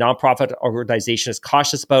FIA is a nonprofit organization is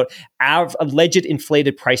cautious about alleged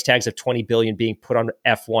inflated price tags of $20 billion being put on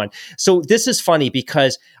F1. So this is funny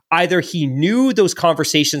because either he knew those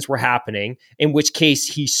conversations were happening, in which case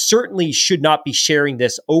he certainly should not be sharing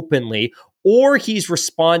this openly, or he's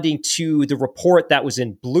responding to the report that was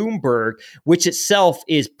in Bloomberg, which itself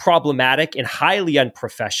is problematic and highly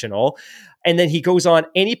unprofessional. And then he goes on,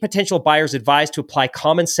 any potential buyers advised to apply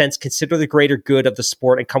common sense, consider the greater good of the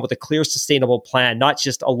sport, and come with a clear, sustainable plan, not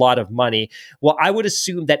just a lot of money. Well, I would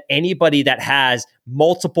assume that anybody that has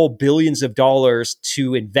multiple billions of dollars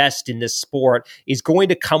to invest in this sport is going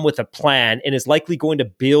to come with a plan and is likely going to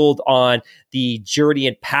build on the journey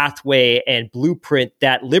and pathway and blueprint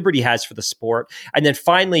that Liberty has for the sport. And then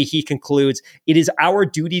finally, he concludes, it is our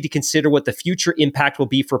duty to consider what the future impact will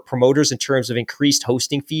be for promoters in terms of increased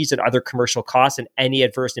hosting fees and other commercial costs and any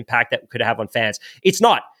adverse impact that could have on fans. It's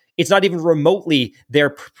not even remotely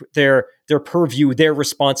their purview, their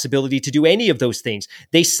responsibility to do any of those things.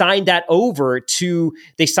 They signed that over to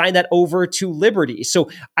Liberty. So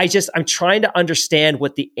I'm trying to understand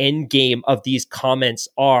what the end game of these comments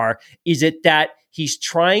are. Is it that he's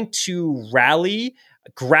trying to rally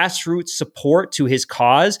grassroots support to his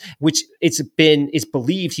cause, which is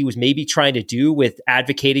believed he was maybe trying to do with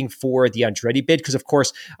advocating for the Andretti bid? Because of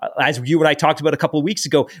course, as you and I talked about a couple of weeks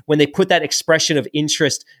ago, when they put that expression of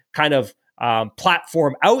interest kind of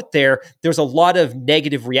platform out there's a lot of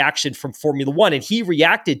negative reaction from Formula One. And he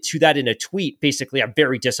reacted to that in a tweet. Basically, I'm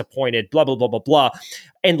very disappointed, blah, blah, blah, blah, blah.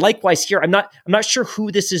 And likewise here, I'm not sure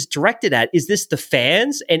who this is directed at. Is this the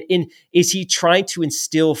fans? And is he trying to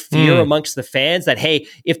instill fear amongst the fans that, hey,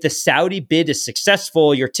 if the Saudi bid is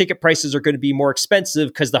successful, your ticket prices are going to be more expensive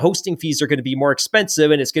because the hosting fees are going to be more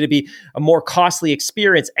expensive and it's going to be a more costly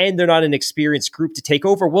experience and they're not an experienced group to take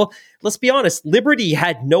over? Well, let's be honest, Liberty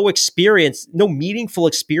had no meaningful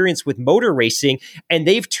experience with motor racing, and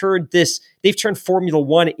they've turned Formula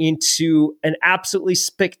One into an absolutely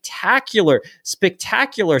spectacular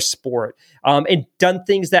sport, and done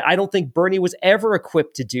things that I don't think Bernie was ever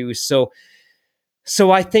equipped to do. So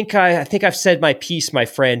I think I've said my piece, my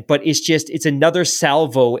friend, but it's another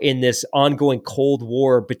salvo in this ongoing Cold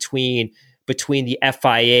War between the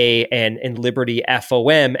FIA and Liberty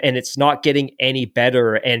FOM, and it's not getting any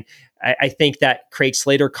better. And I think that Craig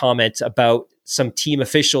Slater comment about some team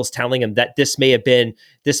officials telling him that this may have been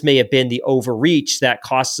the overreach that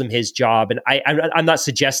costs him his job. And I'm not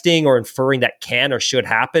suggesting or inferring that can or should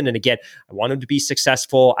happen. And again, I want him to be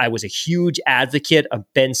successful. I was a huge advocate of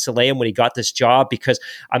Ben Sulayem when he got this job because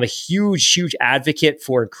I'm a huge, huge advocate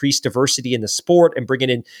for increased diversity in the sport and bringing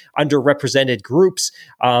in underrepresented groups.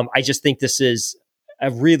 I just think this is a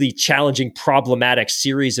really challenging, problematic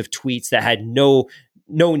series of tweets that had no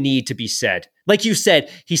need to be said. Like you said,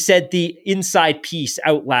 he said the inside piece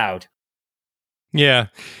out loud. Yeah.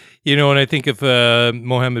 And I think if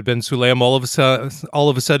Mohammed bin Sulayem all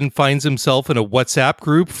of a sudden finds himself in a WhatsApp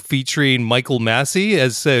group featuring Michael Massey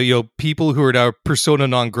as people who are now persona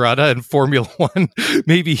non grata in Formula One,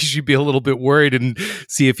 maybe he should be a little bit worried and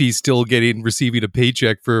see if he's still receiving a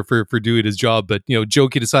paycheck for doing his job. But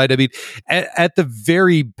joking aside, I mean, at the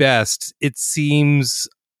very best, it seems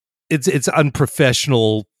it's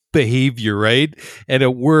unprofessional behavior, right? And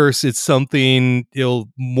at worst, it's something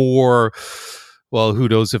more, well, who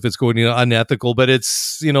knows if it's going to be unethical, but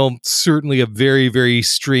it's certainly a very, very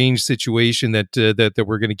strange situation that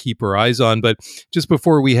we're going to keep our eyes on. But just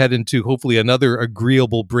before we head into hopefully another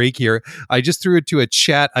agreeable break here, I just threw it to a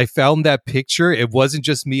chat. I found that picture. It wasn't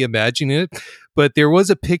just me imagining it, but there was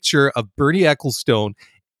a picture of Bernie Ecclestone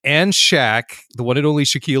and Shaq, the one and only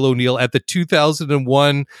Shaquille O'Neal, at the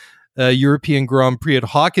 2001 European Grand Prix at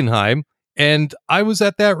Hockenheim. And I was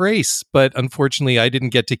at that race, but unfortunately, I didn't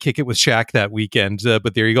get to kick it with Shaq that weekend.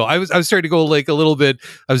 But there you go. I was starting to go like a little bit.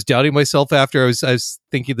 I was doubting myself after. I was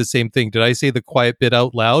thinking the same thing. Did I say the quiet bit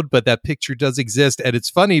out loud? But that picture does exist, and it's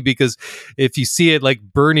funny because if you see it, like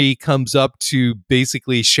Bernie comes up to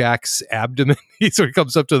basically Shaq's abdomen. He sort of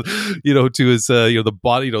comes up to to his the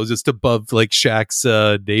body, just above like Shaq's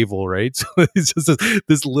navel, right? So it's just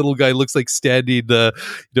this little guy looks like standing.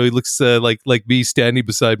 He looks like me standing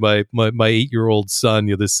beside my 8-year-old son.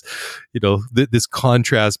 This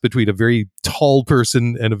contrast between a very tall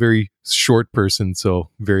person and a very short person. So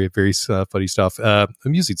very, very funny stuff,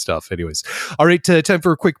 amusing stuff. Anyways, all right, time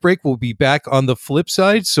for a quick break. We'll be back on the flip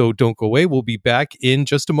side, so don't go away. We'll be back in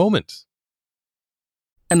just a moment.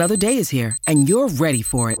 Another day is here, and you're ready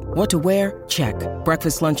for it. What to wear? Check.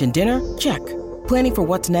 Breakfast, lunch, and dinner? Check. Planning for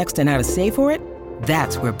what's next and how to save for it?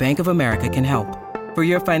 That's where Bank of America can help. For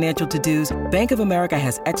your financial to-dos, Bank of America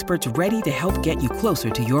has experts ready to help get you closer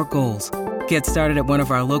to your goals. Get started at one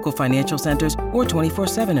of our local financial centers or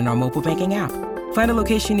 24/7 in our mobile banking app. Find a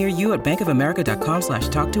location near you at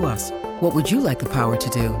bankofamerica.com/talktous. What would you like the power to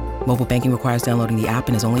do? Mobile banking requires downloading the app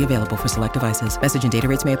and is only available for select devices. Message and data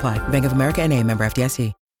rates may apply. Bank of America N.A., member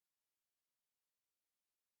FDIC.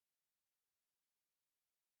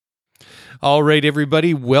 All right,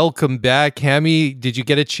 everybody, welcome back. Hammy, did you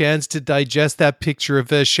get a chance to digest that picture of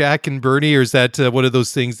Shaq and Bernie, or is that one of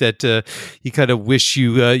those things that you kind of wish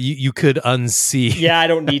you could unsee? Yeah, I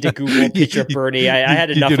don't need to Google a picture of Bernie. I had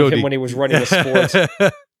enough of him when he was running the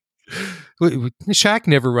sport. Shaq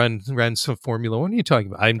never ran some Formula One. What are you talking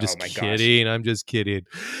about? I'm just kidding. Gosh. I'm just kidding.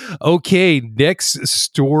 Okay, next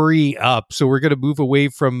story up. So we're going to move away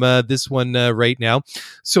from this one right now.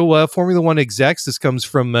 So Formula One execs. This comes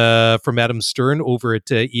from Adam Stern over at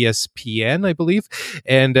ESPN, I believe.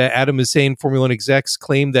 And Adam is saying Formula One execs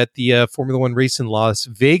claim that the Formula One race in Las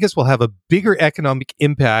Vegas will have a bigger economic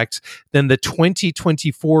impact than the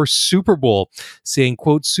 2024 Super Bowl. Saying,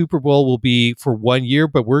 quote, Super Bowl will be for 1 year,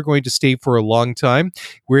 but we're going to stay for a long time.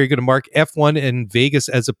 We're going to mark F1 and Vegas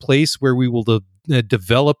as a place where we will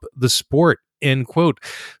develop the sport, end quote.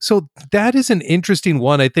 So that is an interesting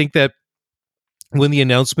one. I think that when the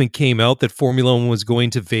announcement came out that Formula One was going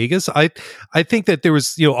to Vegas, I think that there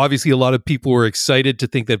was, obviously a lot of people were excited to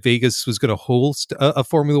think that Vegas was going to host a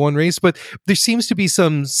Formula One race, but there seems to be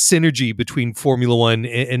some synergy between Formula One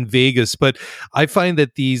and Vegas. But I find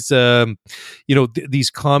that these, these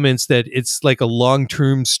comments that it's like a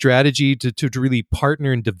long-term strategy to really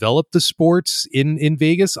partner and develop the sports in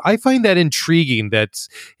Vegas, I find that intriguing, that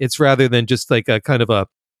it's rather than just like a kind of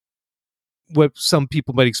what some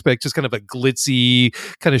people might expect, just kind of a glitzy,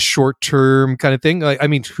 kind of short-term kind of thing. I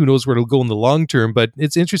mean, who knows where it'll go in the long term, but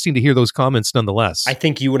it's interesting to hear those comments nonetheless. I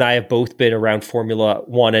think you and I have both been around Formula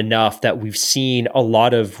One enough that we've seen a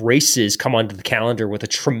lot of races come onto the calendar with a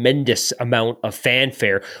tremendous amount of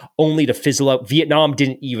fanfare, only to fizzle out. Vietnam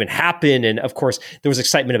didn't even happen. And of course, there was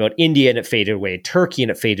excitement about India and it faded away, and Turkey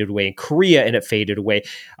and it faded away, and Korea and it faded away.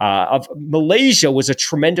 Malaysia was a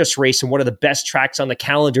tremendous race and one of the best tracks on the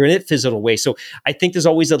calendar, and it fizzled away. So I think there's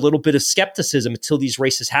always a little bit of skepticism until these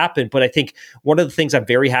races happen. But I think one of the things I'm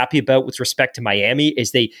very happy about with respect to Miami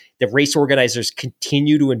is the race organizers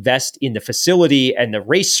continue to invest in the facility and the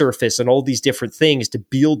race surface and all these different things to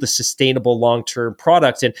build the sustainable long-term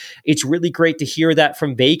product. And it's really great to hear that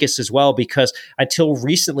from Vegas as well, because until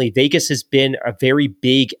recently, Vegas has been a very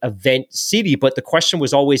big event city. But the question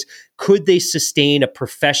was always, could they sustain a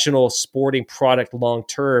professional sporting product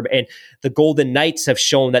long-term? And the Golden Knights have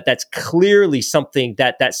shown that that's clearly something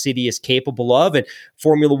that city is capable of. And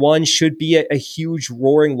Formula One should be a huge,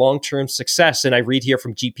 roaring, long-term success. And I read here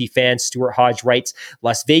from GP fan Stuart Hodge writes,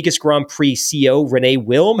 Las Vegas Grand Prix CEO Renee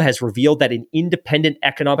Wilm has revealed that an independent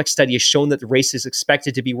economic study has shown that the race is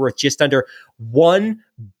expected to be worth just under $1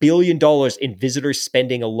 billion in visitor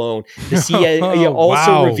spending alone. The CEO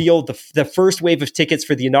also revealed the first wave of tickets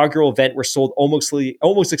for the inaugural event were sold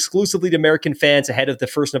almost exclusively to American fans ahead of the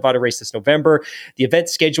first Nevada race this November. The event,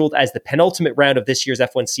 scheduled as the penultimate round of this year's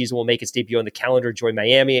F1 season, will make its debut on the calendar, join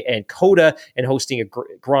Miami and COTA and hosting a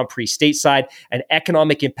Grand Prix stateside. An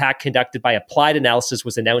economic impact conducted by Applied Analysis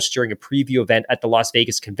was announced during a preview event at the Las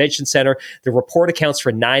Vegas Convention Center. The report accounts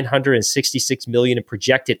for $966 million in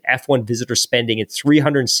projected F1 visitor spending and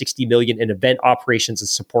 $360 million in event operations and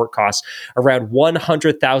support costs. Around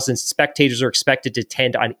 100,000 spectators are expected to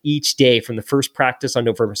attend on each day, from the first practice on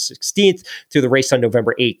November 16th to the race on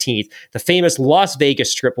November 18th. The famous Las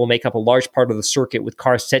Vegas Strip will make up a large part of the circuit, with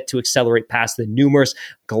cars set to accelerate past the numerous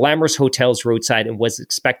glamorous hotels roadside, and was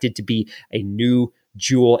expected to be a new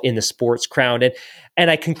jewel in the sports crown.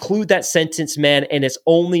 And I conclude that sentence, man, and it's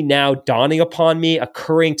only now dawning upon me,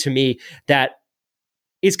 occurring to me, that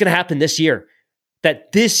it's going to happen this year.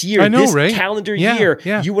 That this year, this calendar year,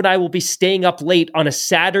 you and I will be staying up late on a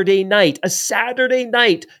Saturday night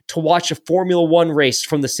to watch a Formula One race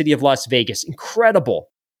from the city of Las Vegas. Incredible.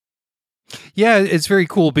 Yeah, it's very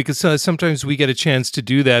cool because sometimes we get a chance to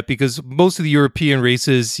do that because most of the European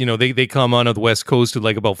races, they come on the West Coast at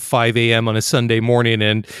like about 5 a.m. on a Sunday morning.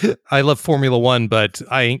 And I love Formula One, but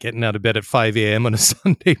I ain't getting out of bed at 5 a.m. on a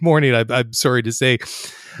Sunday morning, I'm sorry to say.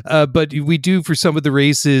 But we do for some of the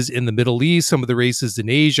races in the Middle East, some of the races in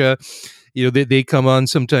Asia. They come on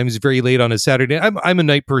sometimes very late on a Saturday. I'm a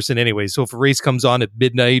night person anyway, so if a race comes on at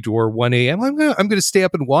midnight or 1 a.m., I'm gonna stay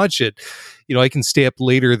up and watch it. I can stay up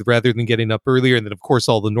later rather than getting up earlier. And then, of course,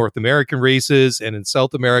 all the North American races and in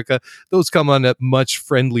South America, those come on at much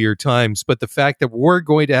friendlier times. But the fact that we're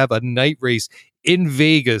going to have a night race in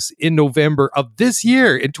Vegas in November of this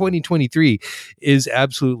year in 2023 is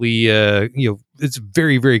absolutely, it's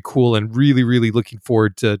very, very cool and really, really looking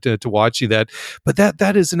forward to watching that. But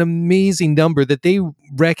that is an amazing number that they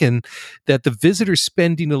reckon that the visitor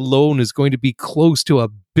spending alone is going to be close to $1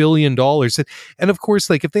 billion. And of course,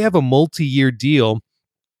 like if they have a multi-year deal,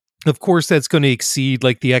 of course, that's going to exceed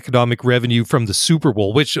like the economic revenue from the Super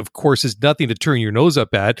Bowl, which of course is nothing to turn your nose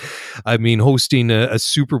up at. I mean, hosting a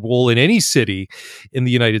Super Bowl in any city in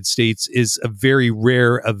the United States is a very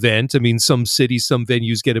rare event. I mean, some cities, some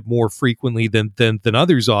venues get it more frequently than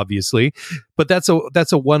others, obviously, but that's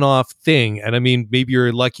a one-off thing. And I mean, maybe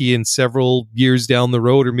you're lucky in several years down the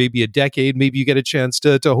road, or maybe a decade, maybe you get a chance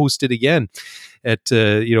to host it again at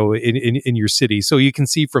in your city. So you can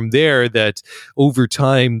see from there that over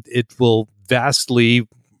time it will vastly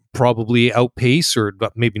probably outpace, or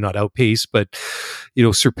maybe not outpace, but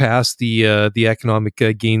surpass the economic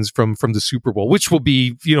gains from the Super Bowl, which will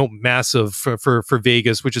be massive for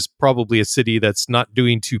Vegas, which is probably a city that's not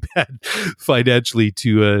doing too bad financially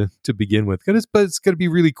to begin with. But it's going to be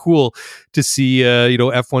really cool to see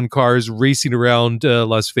F1 cars racing around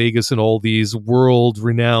Las Vegas and all these world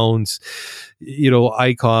renowned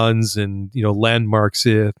icons and landmarks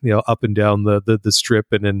up and down the strip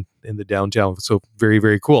and in the downtown. So very,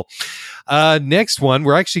 very cool. Next one,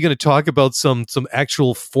 we're actually going to talk about some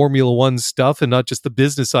actual Formula One stuff and not just the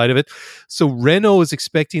business side of it. So Renault is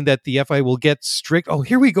expecting that the FIA will get strict. Oh,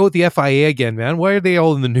 here we go with the FIA again, man. Why are they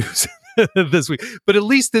all in the news this week? But at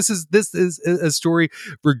least this is a story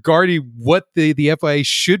regarding what the FIA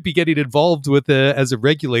should be getting involved with as a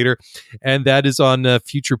regulator, and that is on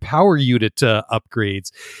future power unit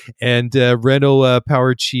upgrades. And Renault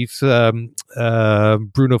power chief Bruno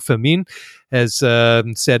Famin has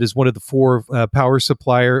said is one of the four power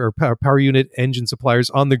supplier or power unit engine suppliers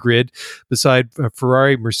on the grid, beside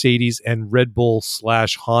Ferrari, Mercedes, and Red Bull /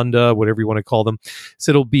 Honda, whatever you want to call them.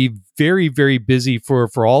 Said it'll be very, very busy for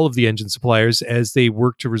all of the engine suppliers as they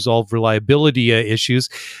work to resolve reliability issues.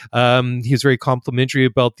 He was very complimentary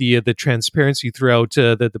about the transparency throughout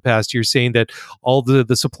the past year, saying that all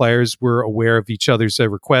the suppliers were aware of each other's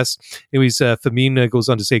requests. Anyways, Famin goes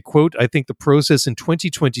on to say, quote, "I think the process in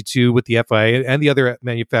 2022 with the FIA and the other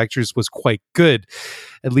manufacturers was quite good.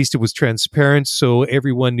 At least it was transparent, so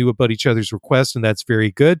everyone knew about each other's requests, and that's very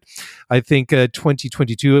good. I think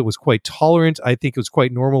 2022, it was quite tolerant. I think it was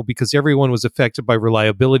quite normal because everyone was affected by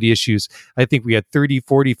reliability issues. I think we had 30,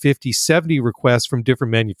 40, 50, 70 requests from different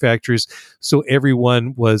manufacturers, so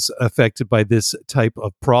everyone was affected by this type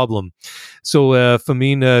of problem." So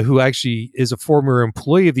Famin, who actually is a former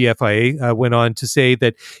employee of the FIA, went on to say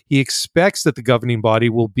that he expects that the governing body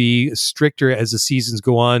will be stricter as the seasons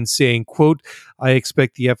go on, saying, quote, "I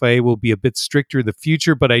expect the FIA will be a bit stricter in the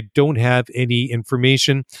future, but I don't have any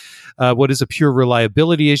information. What is a pure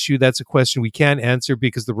reliability issue? That's a question we can't answer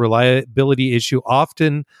because the reliability issue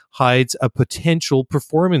often hides a potential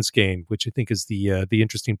performance gain," which I think is the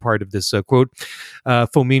interesting part of this quote.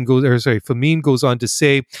 Famin goes on to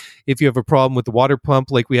say, "If you have a problem with the water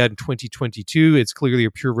pump like we had in 2022, it's clearly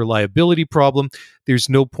a pure reliability problem. There's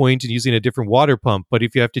no point in using a different water pump. But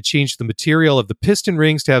if you have to change the material of the piston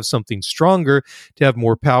rings to have something stronger, to have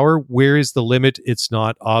more power, where is the limit? It's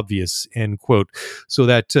not obvious," end quote. So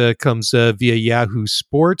that comes via Yahoo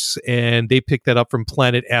Sports, and they picked that up from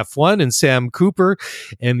Planet F1 and Sam Cooper.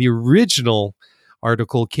 And the original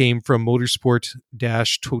article came from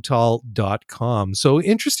motorsport-total.com. So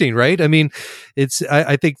interesting, right? I mean,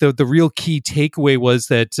 I think the real key takeaway was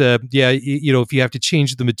that, if you have to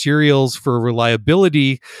change the materials for a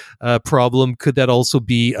reliability problem, could that also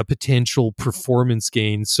be a potential performance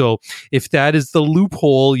gain? So if that is the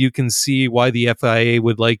loophole, you can see why the FIA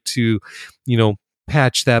would like to,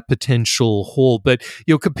 patch that potential hole. But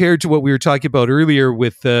compared to what we were talking about earlier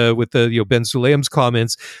with the Ben Sulayem's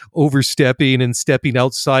comments, overstepping and stepping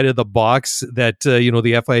outside of the box that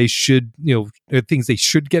the FIA should things they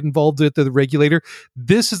should get involved with the regulator.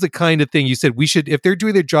 This is the kind of thing you said we should, if they're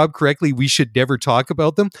doing their job correctly, we should never talk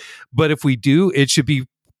about them. But if we do, it should be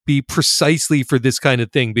precisely for this kind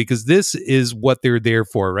of thing, because this is what they're there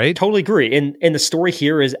for, right? Totally agree. And the story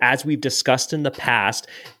here is, as we've discussed in the past,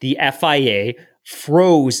 the FIA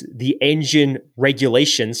froze the engine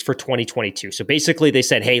regulations for 2022. So basically they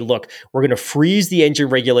said, hey, look, we're going to freeze the engine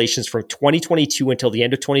regulations from 2022 until the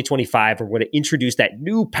end of 2025. We're going to introduce that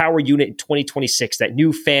new power unit in 2026, that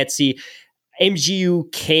new fancy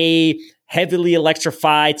MGU-K heavily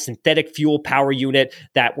electrified synthetic fuel power unit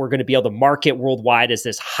that we're going to be able to market worldwide as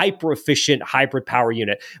this hyper efficient hybrid power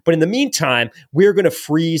unit. But in the meantime, we're going to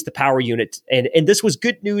freeze the power unit. And this was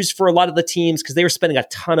good news for a lot of the teams because they were spending a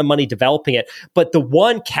ton of money developing it. But the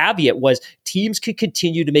one caveat was teams could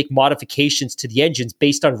continue to make modifications to the engines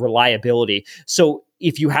based on reliability. So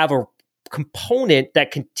if you have a component that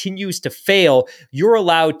continues to fail, you're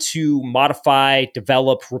allowed to modify,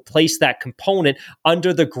 develop, replace that component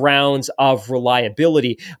under the grounds of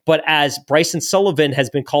reliability. But as Bryson Sullivan has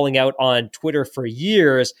been calling out on Twitter for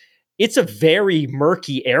years, it's a very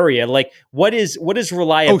murky area. Like, what is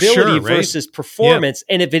reliability versus performance?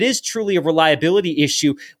 Yeah. And if it is truly a reliability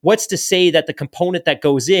issue, what's to say that the component that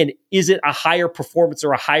goes in isn't a higher performance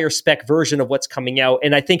or a higher spec version of what's coming out?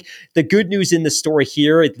 And I think the good news in the story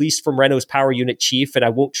here, at least from Renault's power unit chief, and I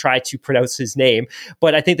won't try to pronounce his name,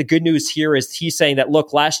 but I think the good news here is he's saying that,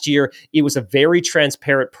 look, last year it was a very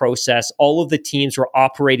transparent process. All of the teams were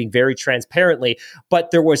operating very transparently, but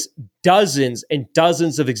there was dozens and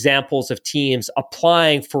dozens of examples of teams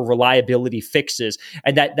applying for reliability fixes,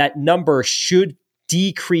 and that number should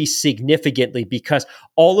decrease significantly because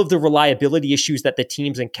all of the reliability issues that the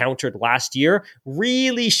teams encountered last year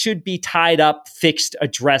really should be tied up, fixed,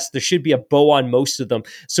 addressed. There should be a bow on most of them.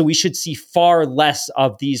 So we should see far less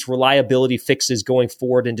of these reliability fixes going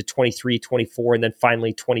forward into 23, 24, and then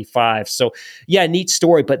finally 25. So yeah, neat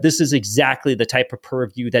story, but this is exactly the type of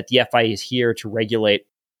purview that the FIA is here to regulate.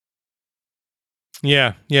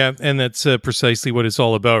 Yeah, and that's precisely what it's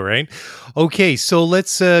all about, right? Okay, so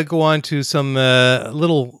let's go on to some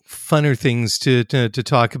little funner things to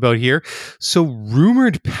talk about here. So,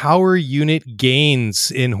 rumored power unit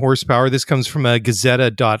gains in horsepower. This comes from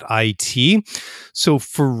Gazzetta.it. So,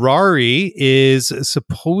 Ferrari is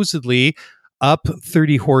supposedly up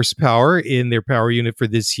 30 horsepower in their power unit for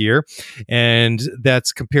this year. And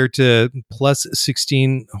that's compared to plus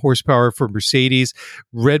 16 horsepower for Mercedes.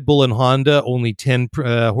 Red Bull and Honda only 10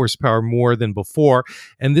 horsepower more than before.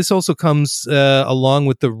 And this also comes along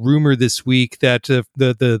with the rumor this week that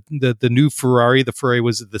the new Ferrari, the Ferrari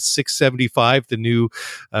was the 675, the new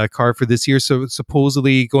car for this year. So it's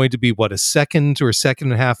supposedly going to be a second or a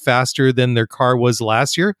second and a half faster than their car was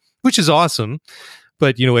last year, which is awesome.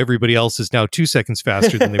 But, everybody else is now 2 seconds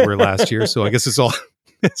faster than they were last year. So I guess it's all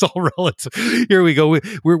relative. Here we go.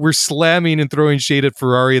 We're slamming and throwing shade at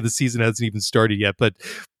Ferrari. The season hasn't even started yet. But,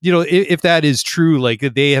 if that is true, like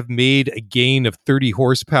they have made a gain of 30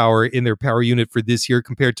 horsepower in their power unit for this year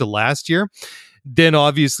compared to last year, then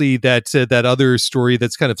obviously that other story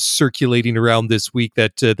that's kind of circulating around this week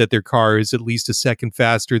that their car is at least a second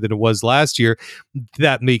faster than it was last year,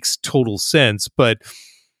 that makes total sense. But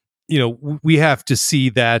we have to see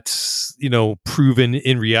that, proven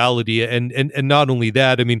in reality. And not only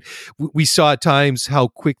that, I mean, we saw at times how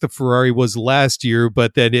quick the Ferrari was last year,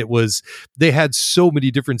 but then they had so many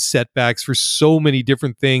different setbacks for so many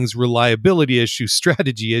different things, reliability issues,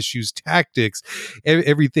 strategy issues, tactics,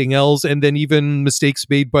 everything else. And then even mistakes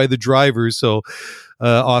made by the drivers. So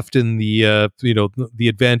often the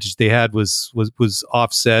advantage they had was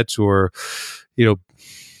offset or,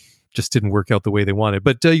 just didn't work out the way they wanted.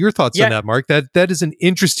 But your thoughts on that, Mark? That is an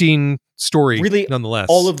interesting story, really, nonetheless.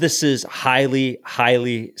 All of this is highly,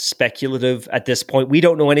 highly speculative at this point. We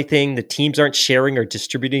don't know anything. The teams aren't sharing or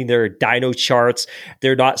distributing their dyno charts.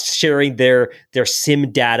 They're not sharing their sim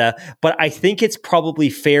data. But I think it's probably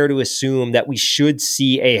fair to assume that we should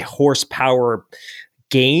see a horsepower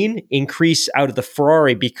gain increase out of the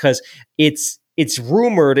Ferrari because it's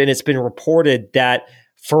rumored and it's been reported that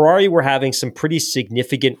Ferrari were having some pretty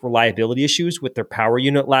significant reliability issues with their power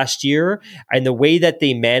unit last year, and the way that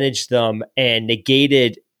they managed them and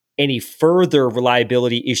negated any further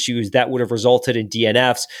reliability issues that would have resulted in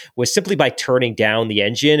DNFs was simply by turning down the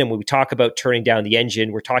engine. And when we talk about turning down the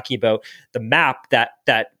engine, we're talking about the map that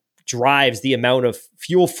drives the amount of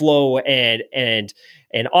fuel flow and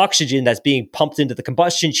oxygen that's being pumped into the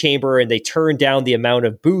combustion chamber, and they turn down the amount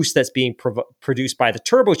of boost that's being produced by the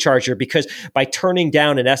turbocharger, because by turning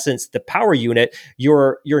down, in essence, the power unit,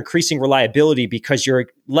 you're increasing reliability because you're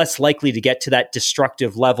less likely to get to that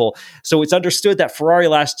destructive level. So it's understood that Ferrari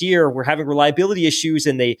last year were having reliability issues,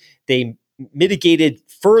 and they mitigated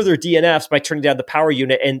further DNFs by turning down the power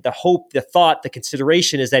unit. And the hope, the thought, the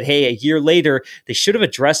consideration is that, hey, a year later, they should have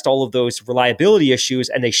addressed all of those reliability issues,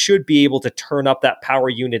 and they should be able to turn up that power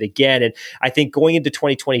unit again. And I think going into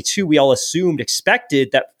 2022, we all expected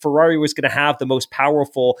that Ferrari was going to have the most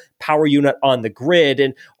powerful power unit on the grid.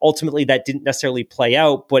 And ultimately that didn't necessarily play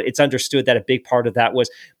out, but it's understood that a big part of that was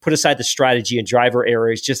put aside the strategy and driver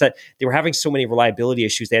errors, just that they were having so many reliability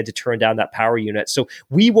issues, they had to turn down that power unit. So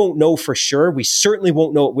we won't know for sure. We certainly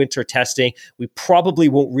won't know at winter testing. We probably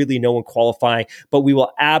won't really know in qualifying, but we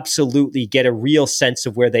will absolutely get a real sense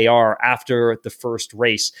of where they are after the first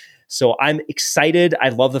race. So I'm excited. I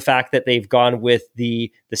love the fact that they've gone with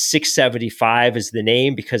the 675 as the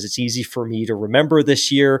name, because it's easy for me to remember this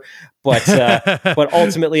year. But but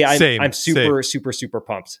ultimately, I'm super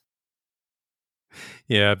pumped.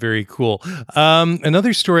 Yeah, very cool.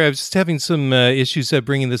 Another story, I was just having some issues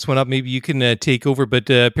bringing this one up. Maybe you can take over, but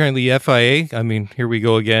apparently FIA, I mean, here we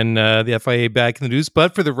go again, the FIA back in the news,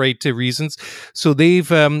 but for the right reasons. So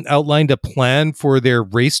they've outlined a plan for their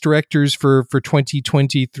race directors for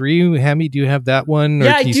 2023. Hammy, do you have that one? Or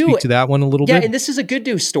yeah, can you speak to that one a little bit? Yeah, and this is a good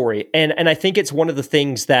news story. And I think it's one of the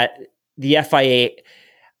things that the FIA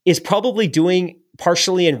is probably doing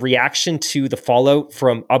partially in reaction to the fallout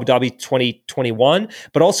from Abu Dhabi 2021,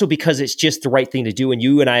 but also because it's just the right thing to do. And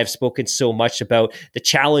you and I have spoken so much about the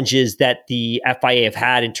challenges that the FIA have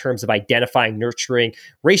had in terms of identifying, nurturing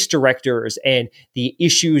race directors, and the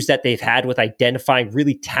issues that they've had with identifying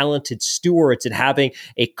really talented stewards and having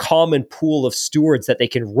a common pool of stewards that they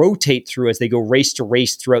can rotate through as they go race to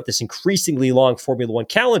race throughout this increasingly long Formula One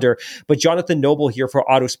calendar. But Jonathan Noble here for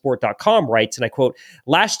Autosport.com writes, and I quote,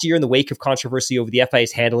 "Last year, in the wake of controversy over the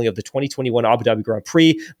FIA's handling of the 2021 Abu Dhabi Grand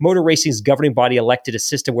Prix, Motor Racing's governing body elected a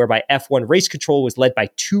system whereby F1 race control was led by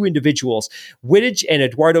two individuals. Wittich and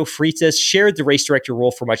Eduardo Freitas shared the race director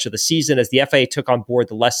role for much of the season as the FIA took on board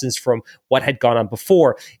the lessons from what had gone on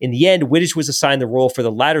before. In the end, Wittich was assigned the role for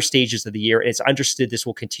the latter stages of the year, and it's understood this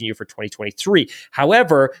will continue for 2023.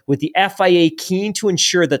 However, with the FIA keen to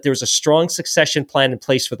ensure that there's a strong succession plan in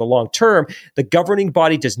place for the long term, the governing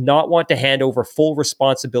body does not want to hand over full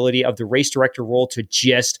responsibility of the race director role to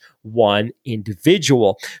just one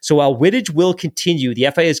individual. So while Wittich will continue, the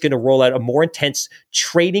FIA is going to roll out a more intense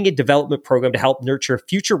training and development program to help nurture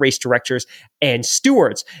future race directors and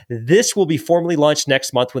stewards. This will be formally launched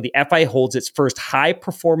next month when the FIA holds its first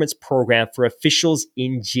high-performance program for officials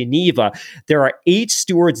in Geneva. There are 8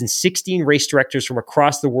 stewards and 16 race directors from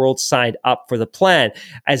across the world signed up for the plan.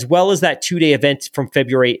 As well as that 2-day event from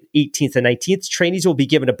February 18th and 19th, trainees will be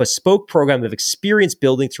given a bespoke program of experience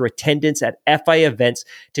building through attendance at FIA events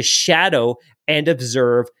to shadow and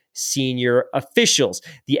observe senior officials.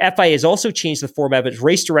 The FIA has also changed the format of its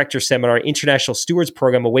race director seminar international stewards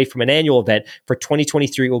program away from an annual event. For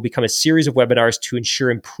 2023, it will become a series of webinars to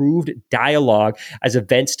ensure improved dialogue as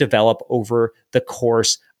events develop over the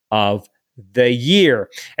course of the year.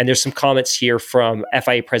 And there's some comments here from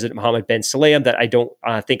FIA President Mohammed Ben Sulayem that I don't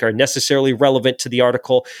think are necessarily relevant to the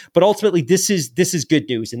article, but ultimately this is good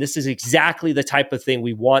news, and this is exactly the type of thing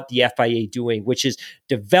we want the FIA doing, which is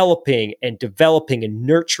developing and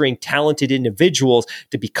nurturing talented individuals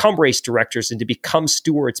to become race directors and to become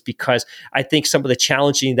stewards, because I think some of the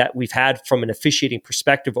challenging that we've had from an officiating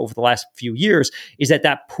perspective over the last few years is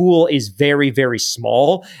that pool is very, very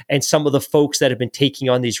small, and some of the folks that have been taking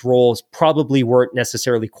on these roles probably weren't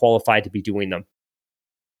necessarily qualified to be doing them.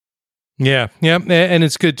 Yeah, and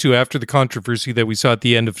it's good too. After the controversy that we saw at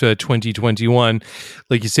the end of 2021,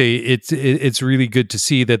 like you say, it's really good to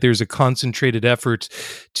see that there's a concentrated effort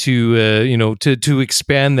to to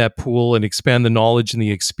expand that pool and expand the knowledge and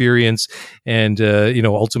the experience, and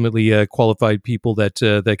ultimately qualified people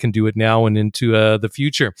that can do it now and into the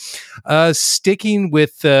future. Sticking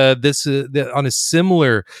with this on a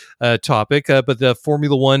similar topic, but the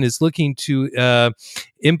Formula One is looking to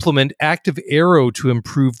implement Active Aero to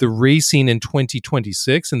improve the race racing in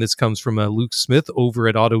 2026. And this comes from Luke Smith over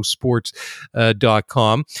at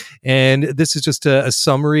autosport.com. And this is just a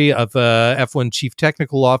summary of F1 Chief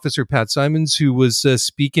Technical Officer Pat Simons, who was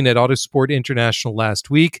speaking at Autosport International last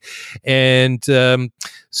week. And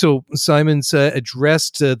so Simons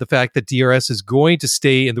addressed the fact that DRS is going to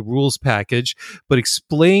stay in the rules package, but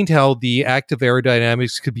explained how the active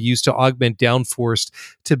aerodynamics could be used to augment downforce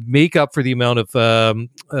to make up for the amount of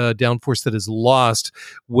downforce that is lost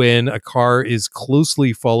when a car is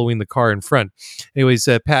closely following the car in front. Anyways,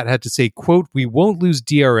 Pat had to say, quote, "We won't lose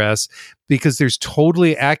DRS because there's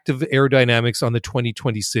totally active aerodynamics on the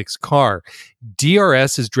 2026 car.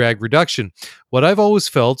 DRS is drag reduction. What I've always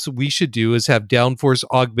felt we should do is have downforce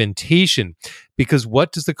augmentation, because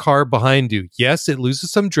what does the car behind do? Yes, it loses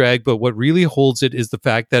some drag, but what really holds it is the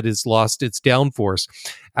fact that it's lost its downforce.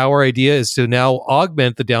 Our idea is to now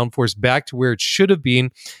augment the downforce back to where it should have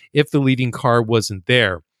been if the leading car wasn't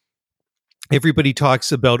there." Everybody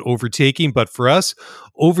talks about overtaking, but for us,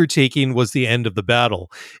 overtaking was the end of the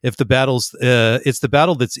battle. If the battle's, it's the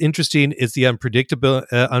battle that's interesting. It's the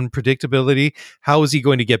unpredictability. How is he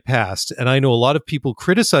going to get past? And I know a lot of people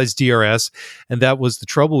criticize DRS, and that was the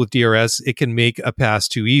trouble with DRS. It can make a pass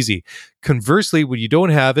too easy. Conversely, when you don't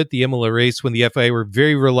have it, the Imola race, when the FIA were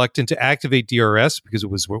very reluctant to activate DRS because it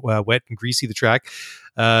was wet and greasy, the track,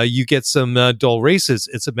 you get some dull races.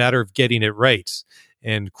 It's a matter of getting it right.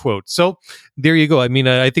 End quote. So there you go. I mean,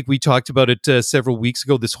 I think we talked about it several weeks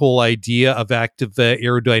ago, this whole idea of active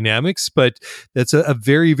aerodynamics, but that's a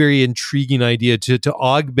very, very intriguing idea to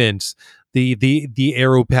augment the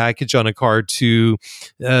aero package on a car to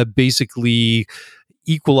basically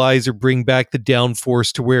equalize or bring back the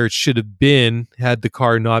downforce to where it should have been had the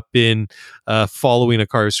car not been following a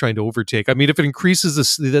car is trying to overtake. I mean, if it increases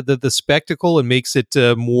the spectacle and makes it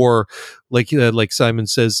more like Simon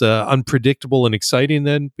says, unpredictable and exciting,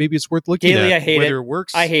 then maybe it's worth looking Daily, at. I hate whether it. It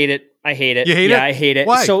works. I hate it. I hate it. You hate it? I hate it.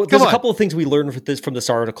 Why? So there's Come a on. couple of things we learned from this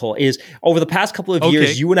article is over the past couple of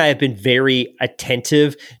years, you and I have been very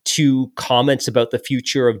attentive to comments about the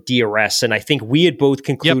future of DRS. And I think we had both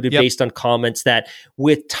concluded based on comments that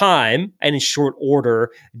with time and in short order,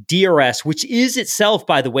 DRS, which is itself,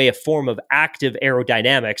 by the way, a form of active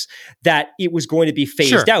aerodynamics, that it was going to be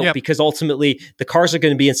phased out because ultimately the cars are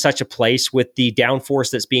going to be in such a place with the downforce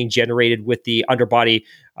that's being generated with the underbody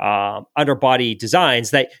designs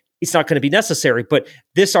that it's not going to be necessary. But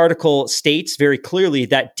this article states very clearly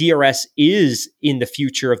that DRS is in the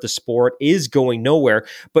future of the sport, is going nowhere.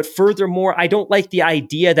 But furthermore, I don't like the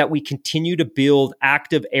idea that we continue to build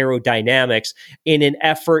active aerodynamics in an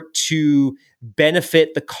effort to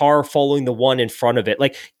benefit the car following the one in front of it.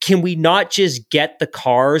 Like, can we not just get the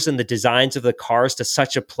cars and the designs of the cars to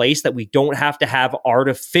such a place that we don't have to have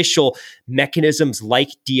artificial mechanisms like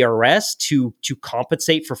DRS to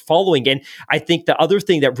compensate for following? And I think the other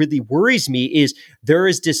thing that really worries me is there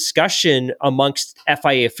is discussion amongst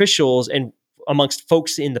FIA officials and amongst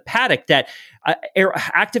folks in the paddock that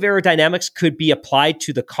active aerodynamics could be applied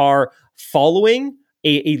to the car following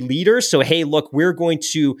a leader. So, hey, look, we're going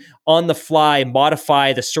to on the fly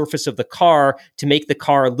modify the surface of the car to make the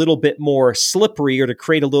car a little bit more slippery or to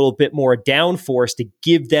create a little bit more downforce to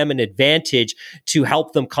give them an advantage to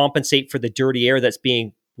help them compensate for the dirty air that's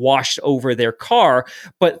being washed over their car.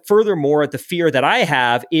 But furthermore, the fear that I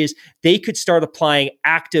have is they could start applying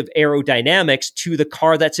active aerodynamics to the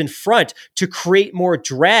car that's in front to create more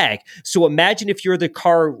drag. So imagine if you're the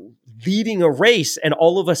car leading a race and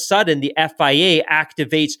all of a sudden the FIA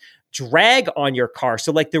activates drag on your car.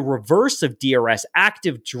 So like the reverse of DRS,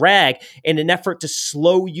 active drag, in an effort to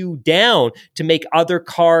slow you down, to make other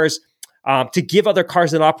cars to give other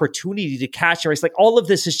cars an opportunity to catch a race. Like, all of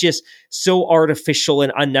this is just so artificial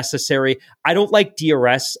and unnecessary. I don't like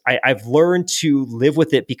DRS. I've learned to live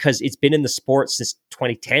with it because it's been in the sport since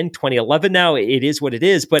 2010, 2011 now. It is what it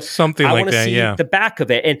is, but something I like want to see the back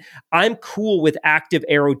of it. And I'm cool with active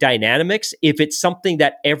aerodynamics if it's something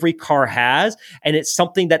that every car has and it's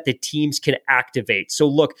something that the teams can activate. So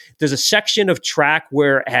look, there's a section of track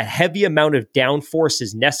where a heavy amount of downforce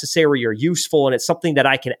is necessary or useful, and it's something that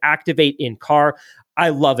I can activate in car. I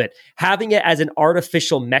love it. Having it as an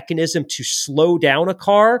artificial mechanism to slow down a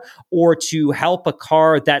car or to help a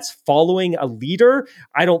car that's following a leader,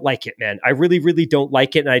 I don't like it, man. I really, really don't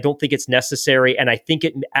like it, and I don't think it's necessary, and I think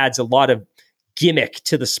it adds a lot of gimmick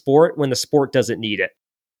to the sport when the sport doesn't need it.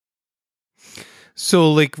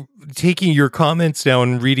 So, like, taking your comments now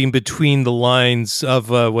and reading between the lines of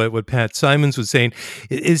what Pat Simons was saying,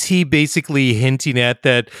 is he basically hinting at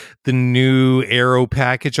that the new aero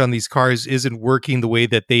package on these cars isn't working the way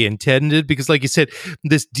that they intended? Because, like you said,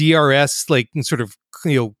 this DRS, like, sort of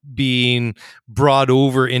being brought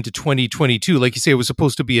over into 2022. Like you say, it was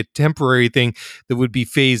supposed to be a temporary thing that would be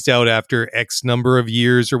phased out after X number of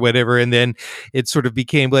years or whatever. And then it sort of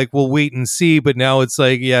became like, we'll wait and see. But now it's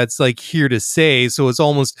like, yeah, it's like here to say. So it's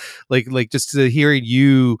almost like just hearing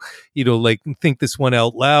you, like think this one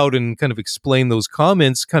out loud and kind of explain those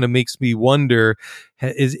comments kind of makes me wonder,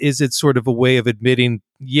 is it sort of a way of admitting,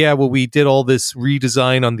 yeah, well, we did all this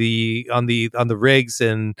redesign on the regs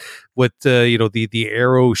and what the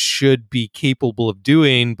Aero should be capable of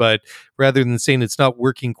doing, but rather than saying it's not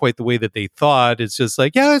working quite the way that they thought, it's just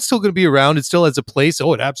like, yeah, it's still going to be around. It still has a place.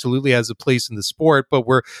 Oh, it absolutely has a place in the sport, but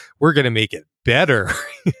we're going to make it better.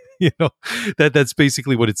 That's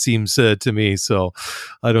basically what it seems to me. So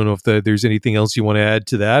I don't know if there's anything else you want to add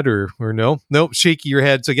to that or no. Shaking your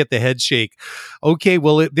head. So get the head shake. Okay.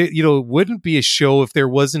 Well, it wouldn't be a show if there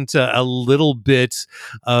wasn't a little bit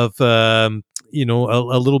of, a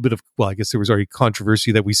little bit of, well, I guess there was already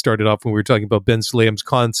controversy that we started off when we were talking about Ben Sulayem's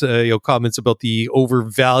comments about the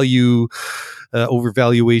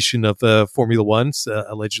overvaluation of Formula One,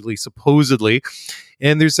 allegedly, supposedly.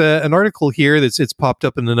 And there's an article here it's popped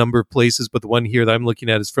up in a number of places, but the one here that I'm looking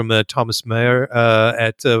at is from Thomas Meyer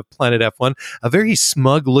at Planet F1. A very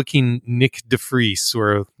smug-looking Nick de Vries,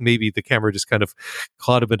 or maybe the camera just kind of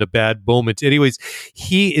caught him at a bad moment. Anyways,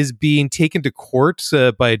 he is being taken to court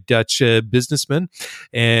by a Dutch businessman,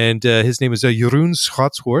 and his name is Jeroen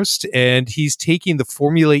Schothorst, and he's taking the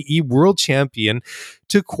Formula E world champion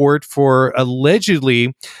to court for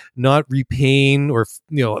allegedly not repaying, or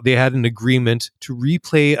they had an agreement to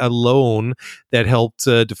repay a loan that helped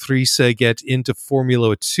de Vries get into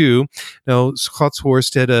Formula 2. Now,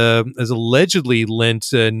 Schothorst has allegedly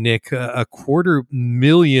lent Nick a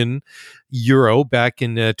 €250,000 back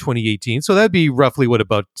in 2018. So that'd be roughly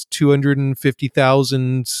about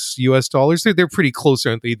 $250,000 They're pretty close,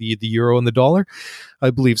 aren't they? The euro and the dollar,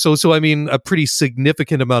 I believe. So I mean, a pretty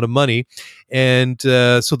significant amount of money. And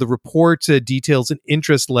so the report details an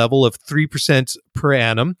interest level of 3% per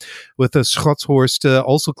annum, with Schothorst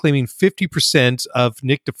also claiming 50% of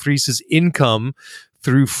Nick de Vries's income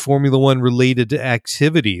through Formula One related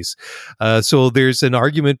activities. So there's an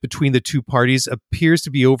argument between the two parties, appears to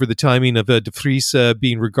be over the timing of de Vries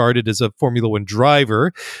being regarded as a Formula One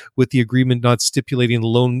driver, with the agreement not stipulating the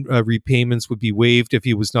loan repayments would be waived if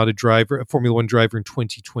he was not a Formula One driver in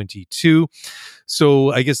 2022.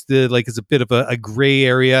 So I guess it's a bit of a gray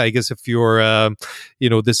area. I guess if you're,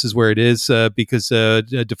 this is where it is because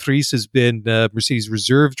de Vries has been Mercedes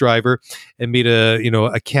reserve driver and made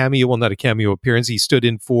a cameo, well, not a cameo appearance. He stood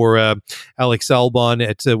in for Alex Albon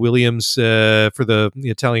at Williams for the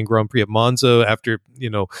Italian Grand Prix at Monza after,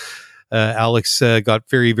 Alex got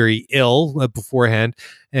very, very ill beforehand,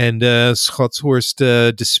 and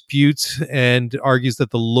Schothorst disputes and argues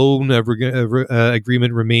that the loan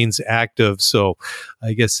agreement remains active. So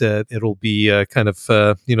I guess it'll be kind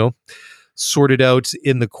of, sorted out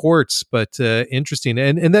in the courts, but interesting.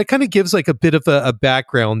 And that kind of gives like a bit of a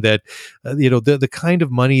background that, the kind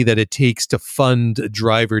of money that it takes to fund a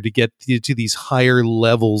driver to get to these higher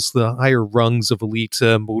levels, the higher rungs of elite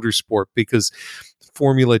motorsport, because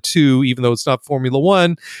Formula 2, even though it's not Formula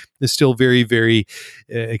 1, is still very, very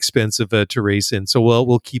expensive to race in. So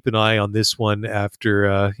we'll keep an eye on this one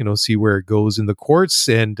after, see where it goes in the courts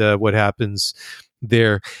and what happens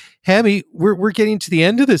there. Hammy, we're getting to the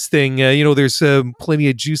end of this thing. There's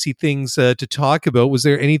plenty of juicy things to talk about. Was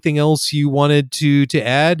there anything else you wanted to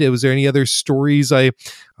add? Was there any other stories I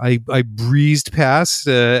breezed past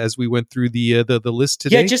as we went through the list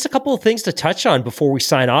today? Yeah, just a couple of things to touch on before we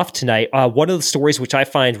sign off tonight. One of the stories which I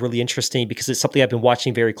find really interesting, because it's something I've been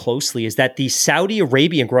watching very closely, is that the Saudi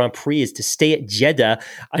Arabian Grand Prix is to stay at Jeddah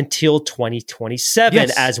until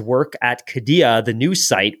 2027 as work at Qiddiya, the news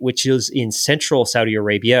site, which is in central Saudi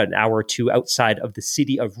Arabia, an hour or two outside of the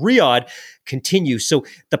city of Riyadh, continues. So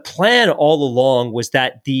the plan all along was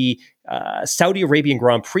that the Saudi Arabian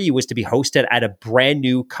Grand Prix was to be hosted at a brand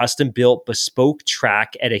new custom-built bespoke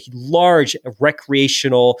track at a large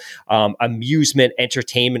recreational amusement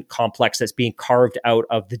entertainment complex that's being carved out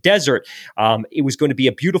of the desert. It was going to be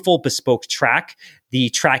a beautiful bespoke track. The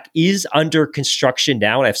track is under construction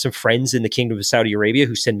now, and I have some friends in the Kingdom of Saudi Arabia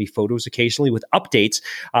who send me photos occasionally with updates.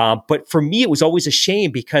 But for me, it was always a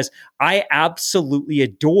shame because I absolutely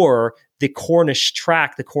adore the Cornish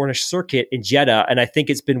track, the Cornish circuit in Jeddah. And I think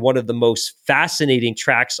it's been one of the most fascinating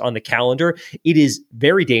tracks on the calendar. It is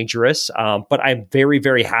very dangerous, but I'm very,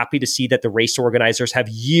 very happy to see that the race organizers have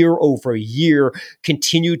year over year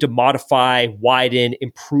continued to modify, widen,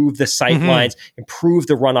 improve the sight lines, improve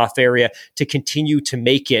the runoff area to continue to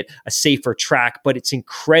make it a safer track. But it's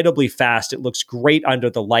incredibly fast. It looks great under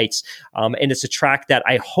the lights. And it's a track that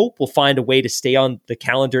I hope will find a way to stay on the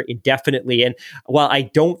calendar indefinitely. And while I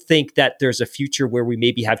don't think that there's a future where we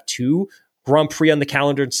maybe have two Grand Prix on the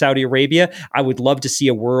calendar in Saudi Arabia, I would love to see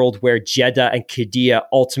a world where Jeddah and Qiddiya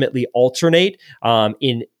ultimately alternate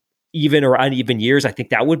in even or uneven years. I think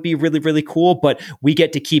that would be really, really cool. But we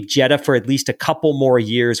get to keep Jeddah for at least a couple more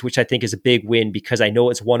years, which I think is a big win because I know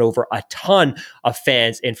it's won over a ton of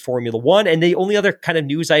fans in Formula One. And the only other kind of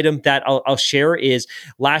news item that I'll share is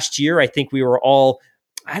last year, I think we were all,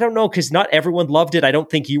 I don't know, because not everyone loved it. I don't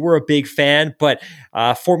think you were a big fan, but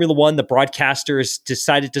Formula One, the broadcasters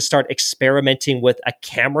decided to start experimenting with a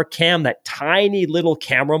camera cam, that tiny little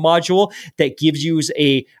camera module that gives you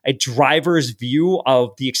a driver's view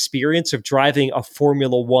of the experience of driving a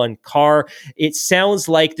Formula One car. It sounds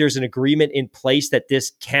like there's an agreement in place that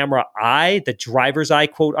this camera eye, the driver's eye,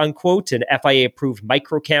 quote unquote, an FIA approved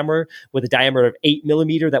micro camera with a diameter of 8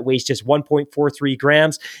 millimeter that weighs just 1.43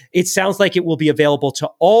 grams. It sounds like it will be available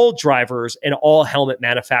to all drivers and all helmet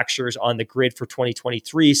manufacturers on the grid for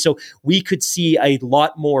 2023. So we could see a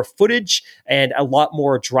lot more footage and a lot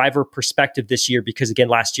more driver perspective this year because, again,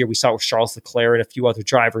 last year we saw it with Charles Leclerc and a few other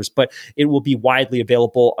drivers, but it will be widely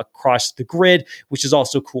available across the grid, which is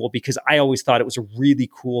also cool because I always thought it was a really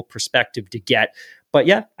cool perspective to get. But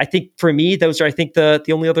yeah, I think for me, those are, I think, the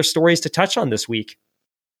only other stories to touch on this week.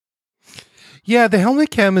 Yeah, the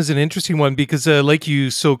helmet cam is an interesting one because, like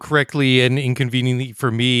you so correctly and inconveniently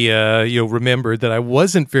for me, remembered that I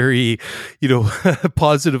wasn't very,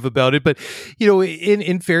 positive about it. But,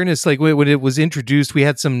 in fairness, like when it was introduced, we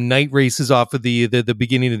had some night races off of the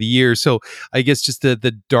beginning of the year. So I guess just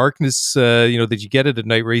the darkness, that you get at a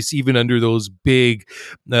night race, even under those big,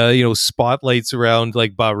 spotlights around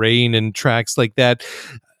like Bahrain and tracks like that.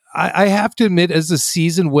 I have to admit, as the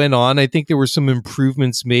season went on, I think there were some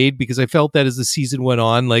improvements made because I felt that as the season went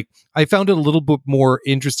on, like I found it a little bit more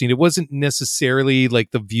interesting. It wasn't necessarily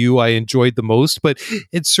like the view I enjoyed the most, but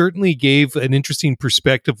it certainly gave an interesting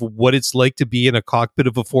perspective of what it's like to be in a cockpit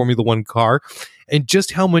of a Formula One car and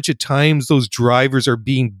just how much at times those drivers are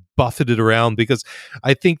being buffeted around, because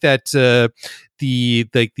I think that the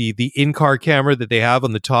in-car camera that they have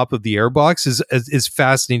on the top of the airbox is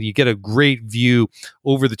fascinating. You get a great view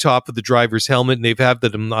over the top of the driver's helmet, and they've had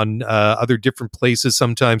them on other different places,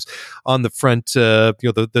 sometimes on the front,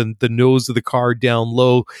 the nose of the car down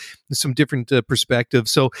low, some different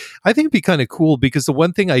perspectives. So I think it'd be kind of cool because the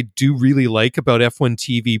one thing I do really like about F1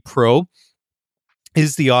 TV Pro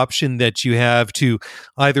is the option that you have to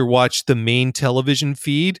either watch the main television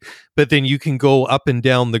feed, but then you can go up and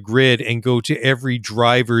down the grid and go to every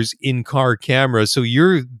driver's in-car camera. So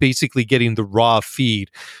you're basically getting the raw feed,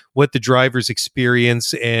 what the drivers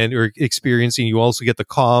experience and are experiencing. You also get the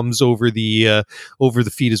comms over the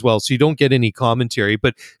feed as well. So you don't get any commentary,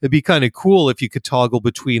 but it'd be kind of cool if you could toggle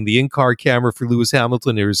between the in-car camera for Lewis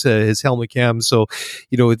Hamilton or his helmet cam. So,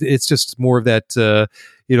 it's just more of that,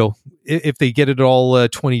 if they get it all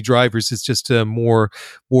 20 drivers, it's just more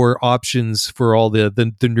options for all the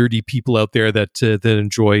nerdy people out there that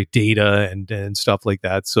enjoy data and stuff like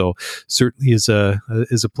that. So certainly is a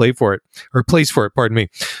place for it. Pardon me.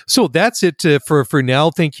 So that's it for now.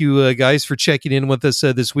 Thank you guys for checking in with us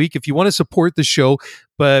this week. If you want to support the show,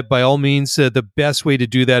 but by all means, the best way to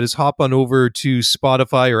do that is hop on over to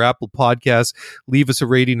Spotify or Apple Podcasts, leave us a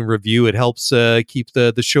rating and review. It helps keep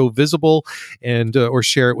the show visible, and or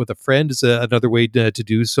share it with a friend is another way to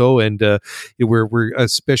do so. And we're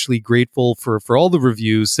especially grateful for all the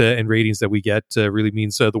reviews and ratings that we get. Really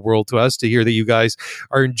means the world to us to hear that you guys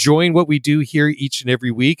are enjoying what we do here each and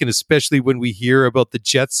every week, and especially when we hear about the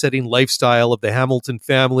jet-setting lifestyle of the Hamilton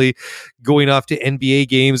family, going off to NBA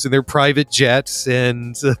games in their private jets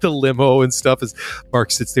and the limo and stuff, as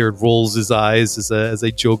Mark sits there and rolls his eyes as I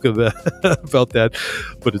joke about that,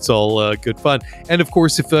 but it's all good fun. And of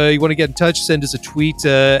course, if you want to get in touch, send us a tweet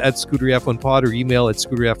at ScuderiaF1Pod or email at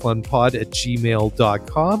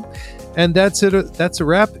ScuderiaF1Pod@gmail.com. And that's it. That's a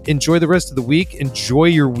wrap. Enjoy the rest of the week. Enjoy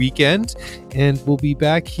your weekend. And we'll be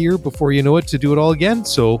back here before you know it to do it all again.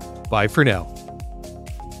 So bye for now.